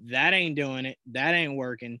 nope, that ain't doing it. That ain't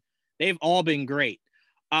working. They've all been great.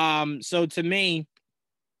 So to me,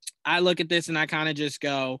 I look at this and I kind of just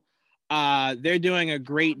go, they're doing a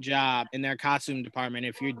great job in their costume department.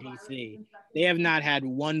 If you're DC, they have not had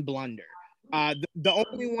one blunder. The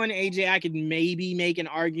only one, AJ, I could maybe make an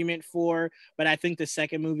argument for, but I think the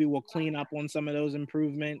second movie will clean up on some of those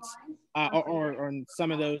improvements or on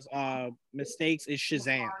some of those mistakes is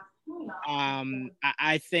Shazam.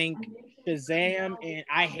 I think Shazam, and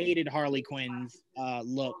I hated Harley Quinn's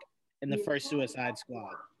look in the first Suicide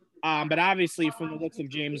Squad. But obviously, from the looks of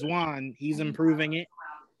James Wan, he's improving it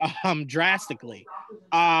drastically.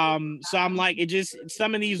 So I'm like, it just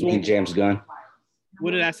some of these. James Gunn.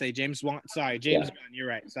 What did I say? James Wan. Sorry, James Gunn. You're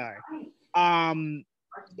right. Sorry.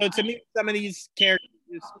 So to me, some of these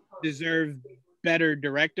characters deserve better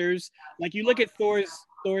directors. Like you look at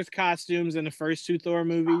Thor's costumes in the first 2 Thor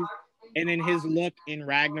movies, and then his look in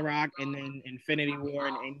Ragnarok and then Infinity War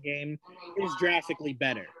and Endgame is drastically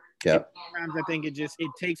better. And Yep. sometimes I think it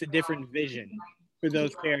takes a different vision for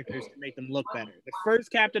those characters to make them look better. The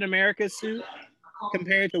first Captain America suit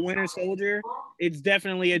compared to Winter Soldier, it's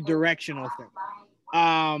definitely a directional thing.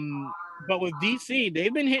 But with DC,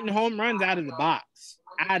 they've been hitting home runs out of the box.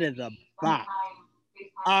 Out of the box.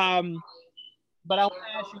 But I want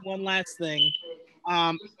to ask you one last thing.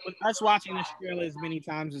 With us watching this trailer as many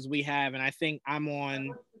times as we have, and I think I'm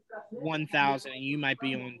on 1,000 and you might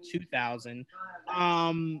be on 2,000.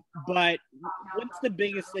 But what's the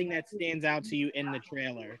biggest thing that stands out to you in the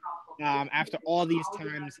trailer? After all these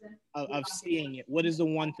times of seeing it, what is the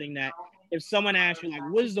one thing that, if someone asked you, like,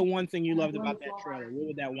 what is the one thing you loved about that trailer? What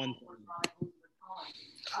would that one thing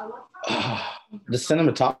The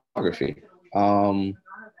cinematography.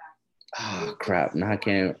 Crap. Now I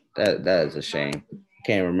can't. That is a shame. I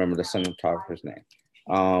can't remember the cinematographer's name.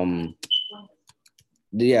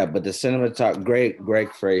 Yeah, but the cinematographer,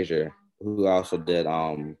 Greg Fraser, who also did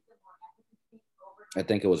I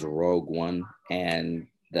think it was Rogue One and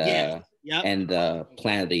the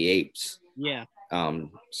Planet of the Apes. Yeah.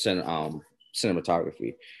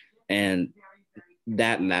 Cinematography, and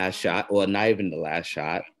that last shot, well, not even the last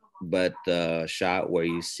shot, but the shot where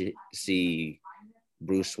you see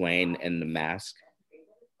Bruce Wayne in the mask,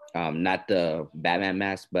 not the Batman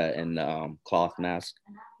mask, but in the cloth mask,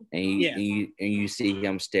 and you see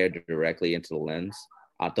him stare directly into the lens.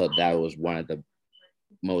 I thought that was one of the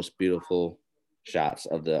most beautiful shots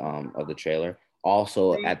of the trailer.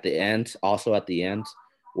 Also at the end,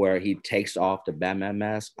 where he takes off the Batman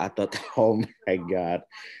mask, I thought, oh my god,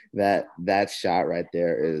 that shot right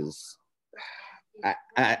there is,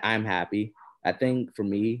 I'm happy. I think for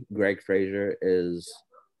me, Greg Fraser is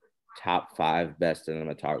top 5 best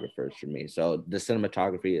cinematographers for me. So the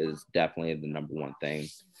cinematography is definitely the number one thing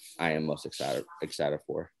I am most excited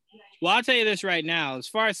for. Well, I'll tell you this right now. As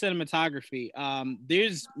far as cinematography,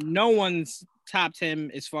 there's no one's topped him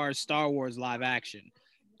as far as Star Wars live action.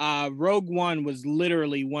 Rogue One was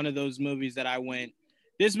literally one of those movies that I went,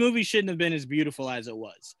 this movie shouldn't have been as beautiful as it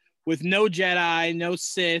was. With no Jedi, no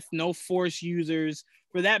Sith, no Force users,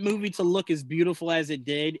 for that movie to look as beautiful as it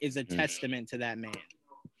did is a testament to that man.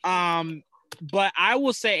 But I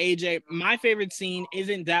will say, AJ, my favorite scene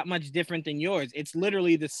isn't that much different than yours. It's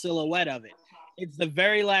literally the silhouette of it. It's the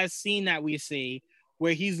very last scene that we see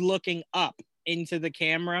where he's looking up into the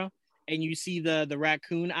camera and you see the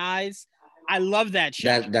raccoon eyes. I love that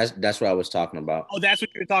shot. That's what I was talking about. Oh, that's what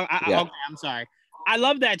you're talking. Okay, I'm sorry. I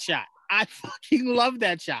love that shot. I fucking love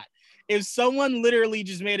that shot. If someone literally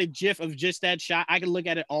just made a GIF of just that shot, I could look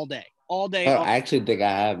at it all day. All day. I actually think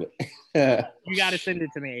I have it. You got to send it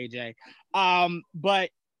to me, AJ.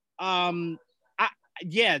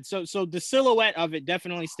 So the silhouette of it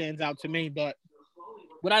definitely stands out to me. But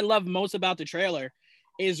what I love most about the trailer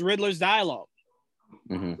is Riddler's dialogue.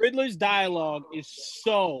 Mm-hmm. Riddler's dialogue is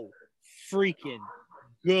so freaking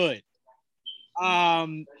good.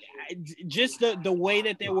 Just the way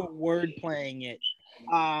that they were word playing it.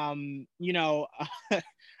 I'm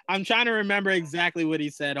trying to remember exactly what he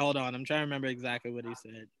said. Hold on, I'm trying to remember exactly what he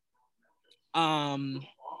said. Let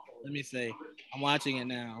me see. I'm watching it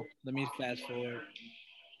now. Let me fast forward.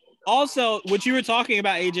 Also, what you were talking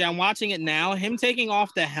about, AJ, I'm watching it now. Him taking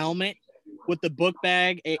off the helmet with the book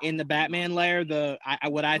bag in the Batman layer,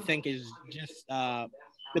 what I think is just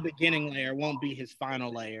the beginning layer, won't be his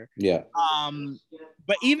final layer. Yeah.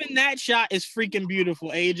 But even that shot is freaking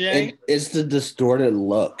beautiful, AJ. It's the distorted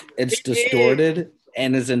look. It's distorted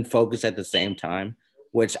and is in focus at the same time,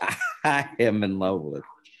 which I am in love with.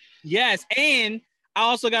 Yes, and I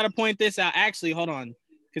also got to point this out. Actually, hold on,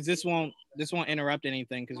 because this won't interrupt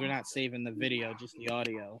anything because we're not saving the video, just the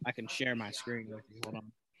audio. I can share my screen with you. Hold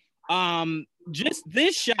on. Just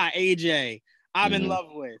this shot, AJ, I'm in love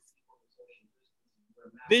with.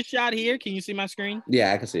 This shot here, can you see my screen?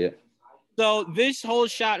 Yeah, I can see it. So this whole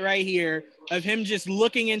shot right here of him just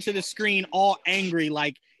looking into the screen all angry,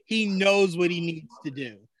 like he knows what he needs to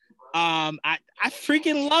do. I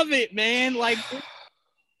freaking love it, man. Like,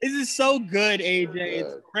 this is so good, AJ.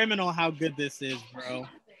 It's criminal how good this is, bro.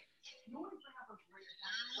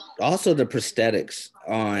 Also, the prosthetics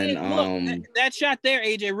on that shot there,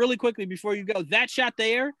 AJ, really quickly before you go, that shot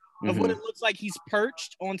there of what it looks like he's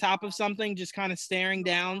perched on top of something, just kind of staring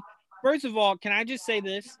down. First of all, can I just say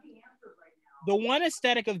this? The one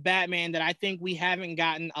aesthetic of Batman that I think we haven't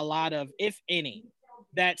gotten a lot of, if any,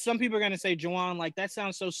 that some people are going to say, Juwan, like, that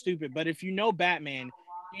sounds so stupid. But if you know Batman,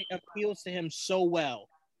 it appeals to him so well.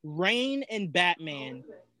 Rain and Batman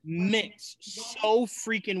mix so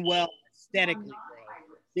freaking well aesthetically, bro.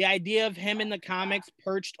 The idea of him in the comics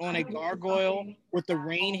perched on a gargoyle with the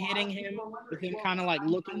rain hitting him, with him kind of like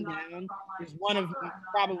looking down, is one of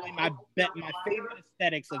probably my favorite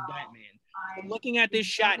aesthetics of Batman. So looking at this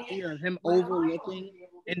shot here of him overlooking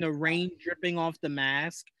and the rain dripping off the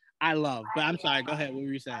mask, I love. But I'm sorry, go ahead. What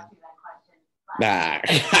were you saying? Nah,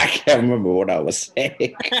 I can't remember what I was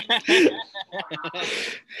saying.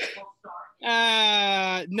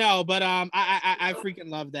 No, but I freaking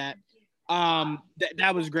love that.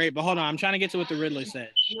 That was great. But hold on, I'm trying to get to what the Riddler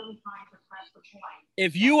said.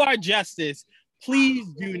 If you are justice, please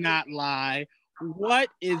do not lie. What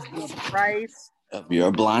is the price of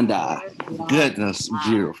your blind eye? Goodness,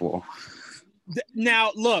 beautiful.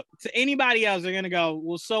 Now, look, to anybody else, they're gonna go,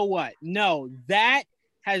 well, so what? No,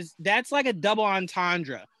 that's like a double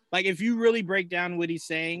entendre. Like, if you really break down what he's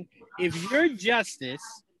saying, if you're justice,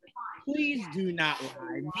 please do not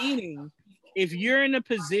lie. Meaning, if you're in the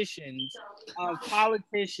positions of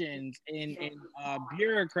politicians and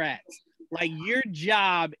bureaucrats, like your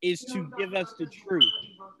job is to give us the truth.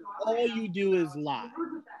 All you do is lie.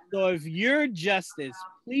 So if you're justice,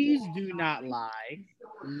 please do not lie.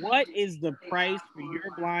 What is the price for your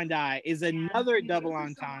blind eye is another double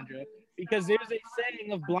entendre because there's a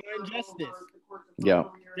saying of blind justice. Yeah.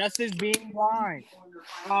 Justice being blind.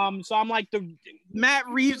 So I'm like, the Matt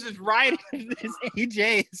Reeves is writing this.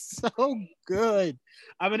 AJ is so good.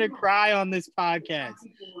 I'm gonna cry on this podcast.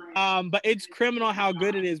 But it's criminal how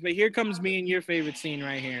good it is. But here comes me and your favorite scene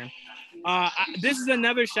right here. This is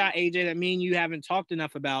another shot, AJ, that me and you haven't talked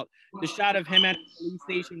enough about. The shot of him at the police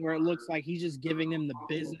station where it looks like he's just giving them the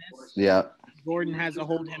business. Yeah. Gordon has to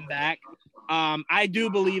hold him back. I do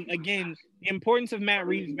believe, again, the importance of Matt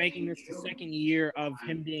Reeves making this the second year of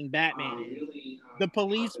him being Batman is the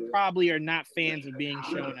police probably are not fans of being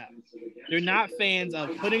shown up. They're not fans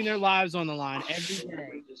of putting their lives on the line every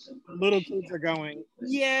day. Little kids are going,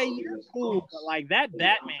 yeah, you're cool, but like that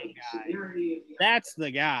Batman guy, that's the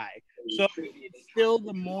guy. So it's still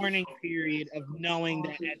the mourning period of knowing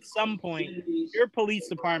that at some point your police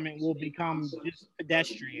department will become just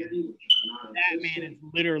pedestrian. Batman is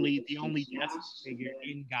literally the only justice figure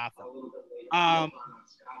in Gotham.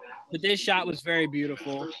 But this shot was very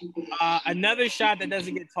beautiful. Another shot that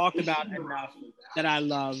doesn't get talked about enough that I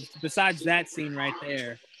loved, besides that scene right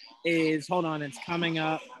there, is hold on, it's coming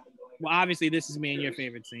up. Well, obviously, this is me and your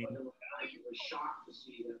favorite scene.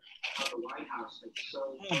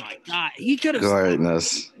 Oh my God, he could have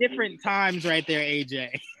different times right there,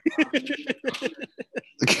 AJ.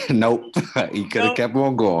 Nope, he could have kept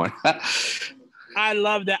on going. I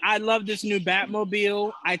love that. I love this new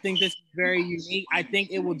Batmobile. I think this is very unique. I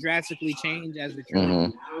think it will drastically change as the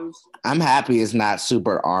trilogy goes. I'm happy it's not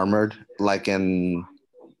super armored like in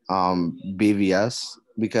BVS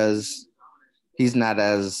because he's not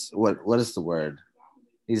as what is the word?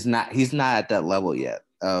 He's not at that level yet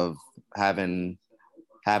of having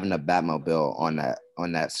a Batmobile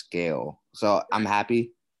on that scale. So I'm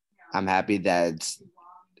happy. I'm happy that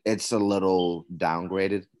it's a little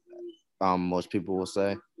downgraded. Most people will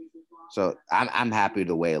say. So I'm happy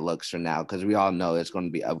the way it looks for now because we all know it's going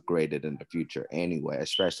to be upgraded in the future anyway,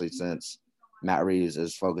 especially since Matt Reeves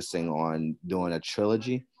is focusing on doing a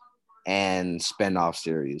trilogy and spin-off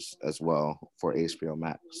series as well for HBO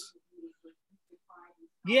Max.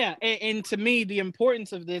 Yeah, and to me, the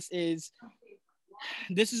importance of this is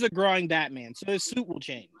a growing Batman, so his suit will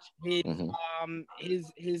change.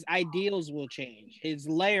 His ideals will change. His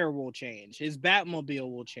lair will change. His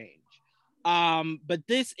Batmobile will change. But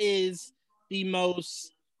this is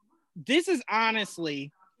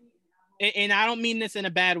honestly, and I don't mean this in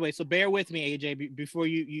a bad way, so bear with me, AJ, before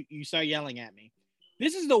you start yelling at me.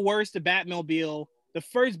 This is the worst the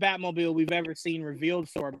first Batmobile we've ever seen revealed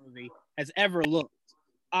for a movie has ever looked.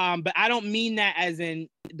 But I don't mean that as in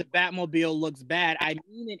the Batmobile looks bad. I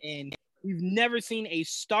mean it in we've never seen a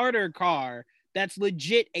starter car that's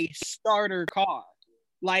legit a starter car.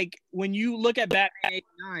 Like when you look at Batman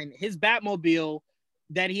 89, his Batmobile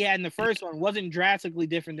that he had in the first one wasn't drastically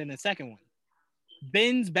different than the second one.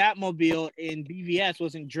 Ben's Batmobile in BVS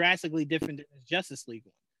wasn't drastically different than his Justice League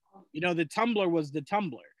one. You know, the Tumbler was the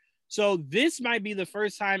Tumbler. So this might be the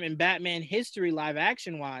first time in Batman history, live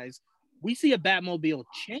action wise, we see a Batmobile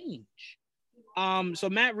change. So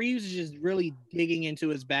Matt Reeves is just really digging into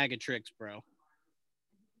his bag of tricks, bro.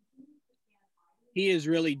 He is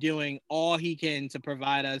really doing all he can to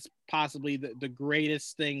provide us possibly the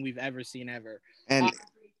greatest thing we've ever seen ever. And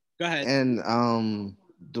go ahead. And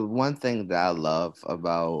the one thing that I love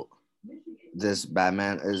about this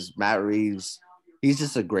Batman is Matt Reeves. He's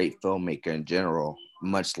just a great filmmaker in general,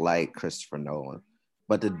 much like Christopher Nolan.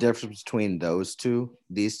 But the difference between these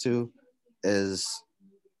two, is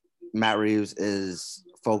Matt Reeves is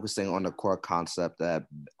focusing on the core concept that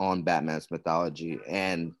on Batman's mythology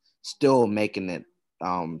and still making it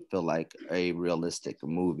feel like a realistic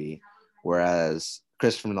movie, whereas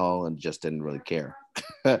Christopher Nolan just didn't really care.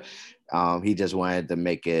 He just wanted to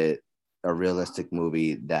make it a realistic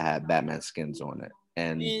movie that had Batman skins on it.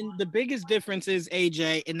 And the biggest difference is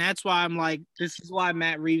AJ, and that's why I'm like, this is why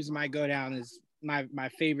Matt Reeves might go down as my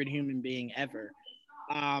favorite human being ever.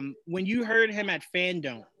 When you heard him at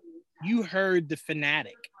Fandom, you heard the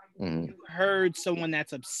fanatic. You heard someone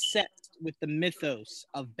that's obsessed with the mythos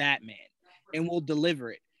of Batman and will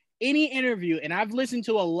deliver it. Any interview, and I've listened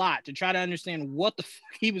to a lot to try to understand what the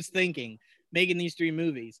fuck he was thinking making these three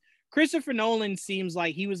movies. Christopher Nolan seems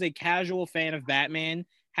like he was a casual fan of Batman,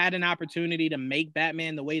 had an opportunity to make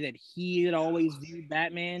Batman the way that he had always viewed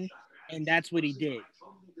Batman, and that's what he did.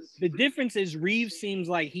 The difference is Reeves seems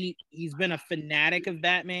like he's been a fanatic of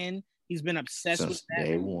Batman. He's been obsessed with Since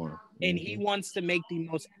day Batman, one. and he wants to make the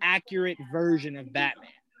most accurate version of Batman.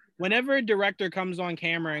 Whenever a director comes on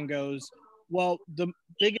camera and goes, "Well, the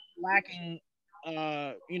biggest lacking,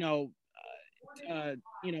 uh, you know, uh, uh,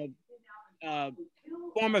 you know, uh,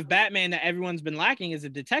 form of Batman that everyone's been lacking is a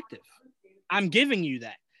detective." I'm giving you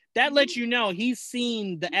that. That lets you know he's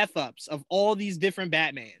seen the f ups of all these different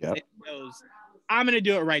Batmans. Yep. And he goes, "I'm gonna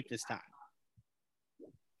do it right this time."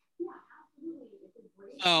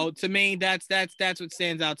 So to me, that's what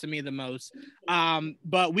stands out to me the most.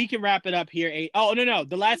 But we can wrap it up here. Oh no,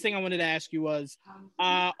 the last thing I wanted to ask you was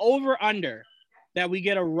over under that we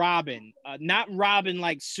get a Robin, not Robin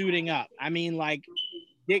like suiting up. I mean like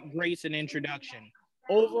Dick Grayson introduction.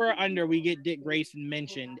 Over or under we get Dick Grayson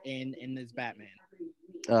mentioned in this Batman.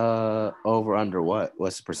 Over under what?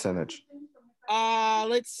 What's the percentage?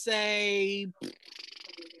 Let's say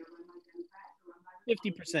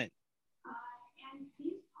 50%.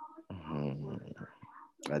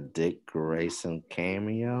 A Dick Grayson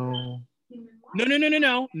cameo?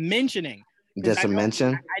 No. Mentioning. Just a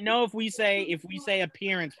mention? I know if we say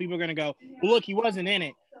appearance, people are gonna go, well, look, he wasn't in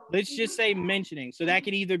it. Let's just say mentioning. So that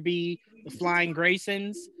could either be the Flying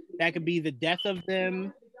Graysons, that could be the death of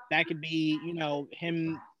them, that could be,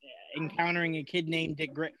 him encountering a kid named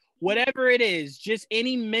Dick Grayson. Whatever it is, just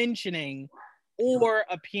any mentioning or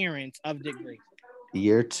appearance of Dick Grayson.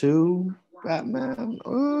 Year 2 Batman?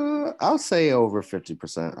 I'll say over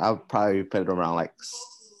 50%. I'll probably put it around like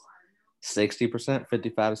 60%,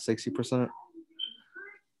 55 to 60%.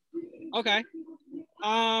 Okay.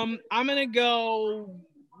 I'm gonna go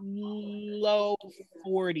low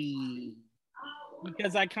 40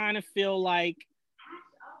 because I kind of feel like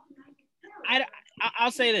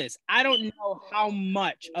I'll say this. I don't know how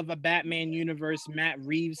much of a Batman universe Matt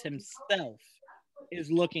Reeves himself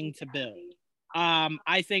is looking to build.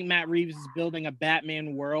 I think Matt Reeves is building a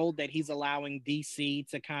Batman world that he's allowing DC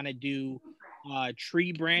to kind of do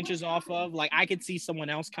tree branches off of. Like I could see someone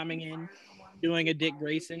else coming in doing a Dick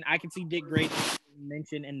Grayson. I could see Dick Grayson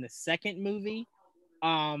mentioned in the second movie.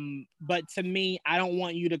 But to me, I don't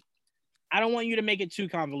want you to make it too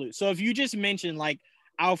convoluted. So if you just mention like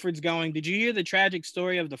Alfred's going, did you hear the tragic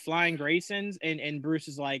story of the Flying Graysons? And Bruce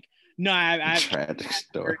is like, no, I tragic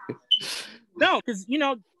story. No, because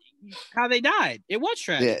how they died. It was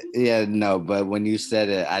tragic. Yeah, no, but when you said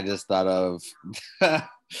it, I just thought of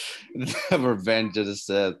the Revenge of the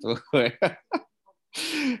Sith.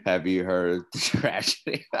 Have you heard the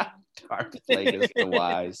tragedy of Darth Plagueis the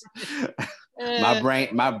Wise?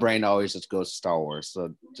 My brain always just goes to Star Wars.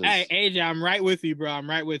 So hey, AJ, I'm right with you, bro. I'm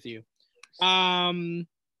right with you. All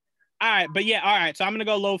right, but yeah, all right. So I'm gonna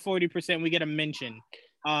go low 40%. We get a mention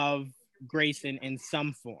of Grayson in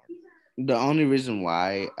some form. The only reason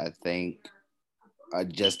why I think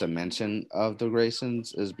just a mention of the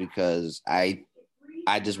Graysons is because I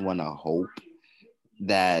just want to hope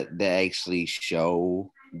that they actually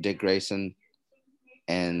show Dick Grayson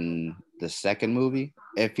in the second movie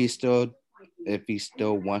if he still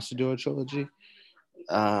wants to do a trilogy.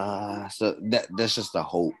 So that's just a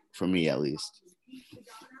hope for me at least.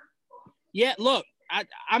 Yeah, look, I'm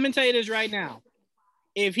gonna tell you this right now.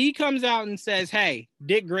 If he comes out and says, "Hey,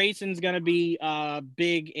 Dick Grayson's gonna be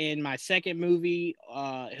big in my second movie,"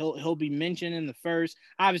 he'll be mentioned in the first.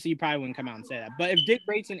 Obviously, you probably wouldn't come out and say that, but if Dick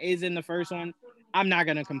Grayson is in the first one, I'm not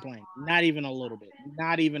gonna complain. Not even a little bit.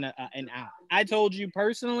 Not even an ounce. I told you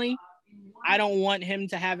personally, I don't want him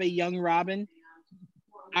to have a young Robin.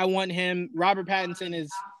 I want him. Robert Pattinson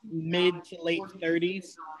is mid to late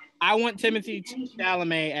 30s. I want Timothy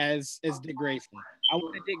Chalamet as Dick Grayson. I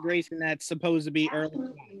want a Dick Grayson that's supposed to be early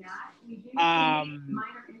 20s.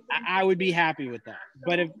 I would be happy with that.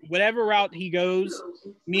 But if whatever route he goes,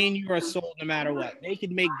 me and you are sold no matter what. They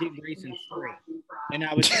could make Dick Grayson 3. And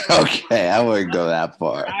I would Okay, I wouldn't go that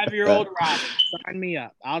far. 5-year-old Robin. Sign me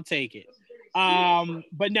up. I'll take it.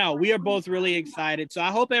 But no, we are both really excited. So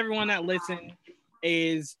I hope everyone that listened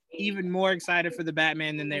is even more excited for the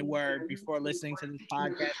Batman than they were before listening to this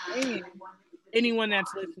podcast. And anyone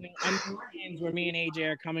that's listening understands where me and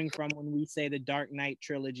AJ are coming from when we say the Dark Knight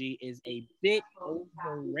trilogy is a bit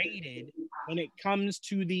overrated when it comes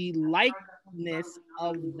to the likeness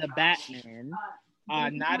of the Batman,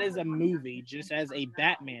 not as a movie, just as a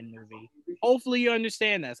Batman movie. Hopefully you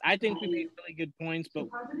understand this. I think we made really good points, but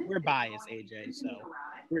we're biased, AJ, so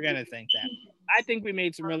we're gonna think that. I think we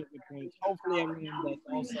made some really good points. Hopefully everyone does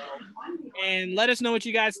also. And let us know what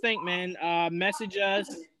you guys think, man. Message us,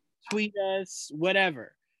 tweet us,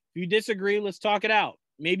 whatever. If you disagree, let's talk it out.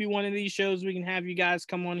 Maybe one of these shows we can have you guys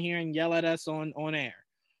come on here and yell at us on air.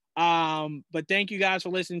 But thank you guys for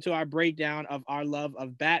listening to our breakdown of our love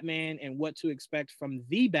of Batman and what to expect from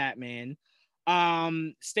the Batman.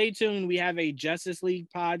 Stay tuned. We have a Justice League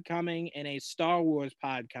pod coming and a Star Wars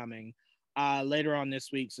pod coming later on this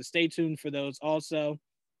week. So stay tuned for those also.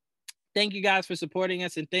 Thank you guys for supporting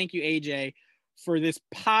us, and thank you, AJ, for this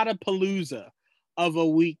potapalooza of a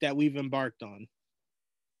week that we've embarked on.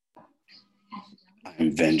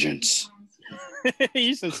 I'm vengeance.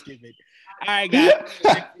 You're so stupid. All right, guys.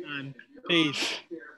 Peace.